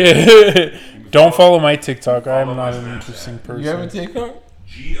 Oh shit! Don't follow my TikTok. I'm Follow not my an Snapchat. interesting You have a person. TikTok?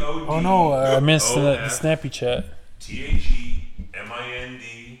 GOD. Oh no, I missed the Snappy chat. THEMIND13.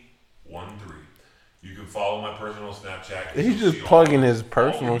 You can follow my personal Snapchat. 'cause He's you'll just see plugging all- his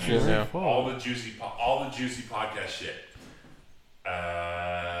personal all the shit juicy- now. All the juicy podcast shit.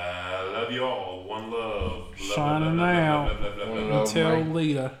 Love you all. One love. Signing out. One love, Until Mike.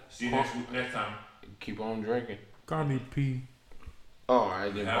 later. See you next time. Keep on drinking. Gotta pee. Oh, I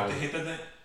didn't. Have to hit that.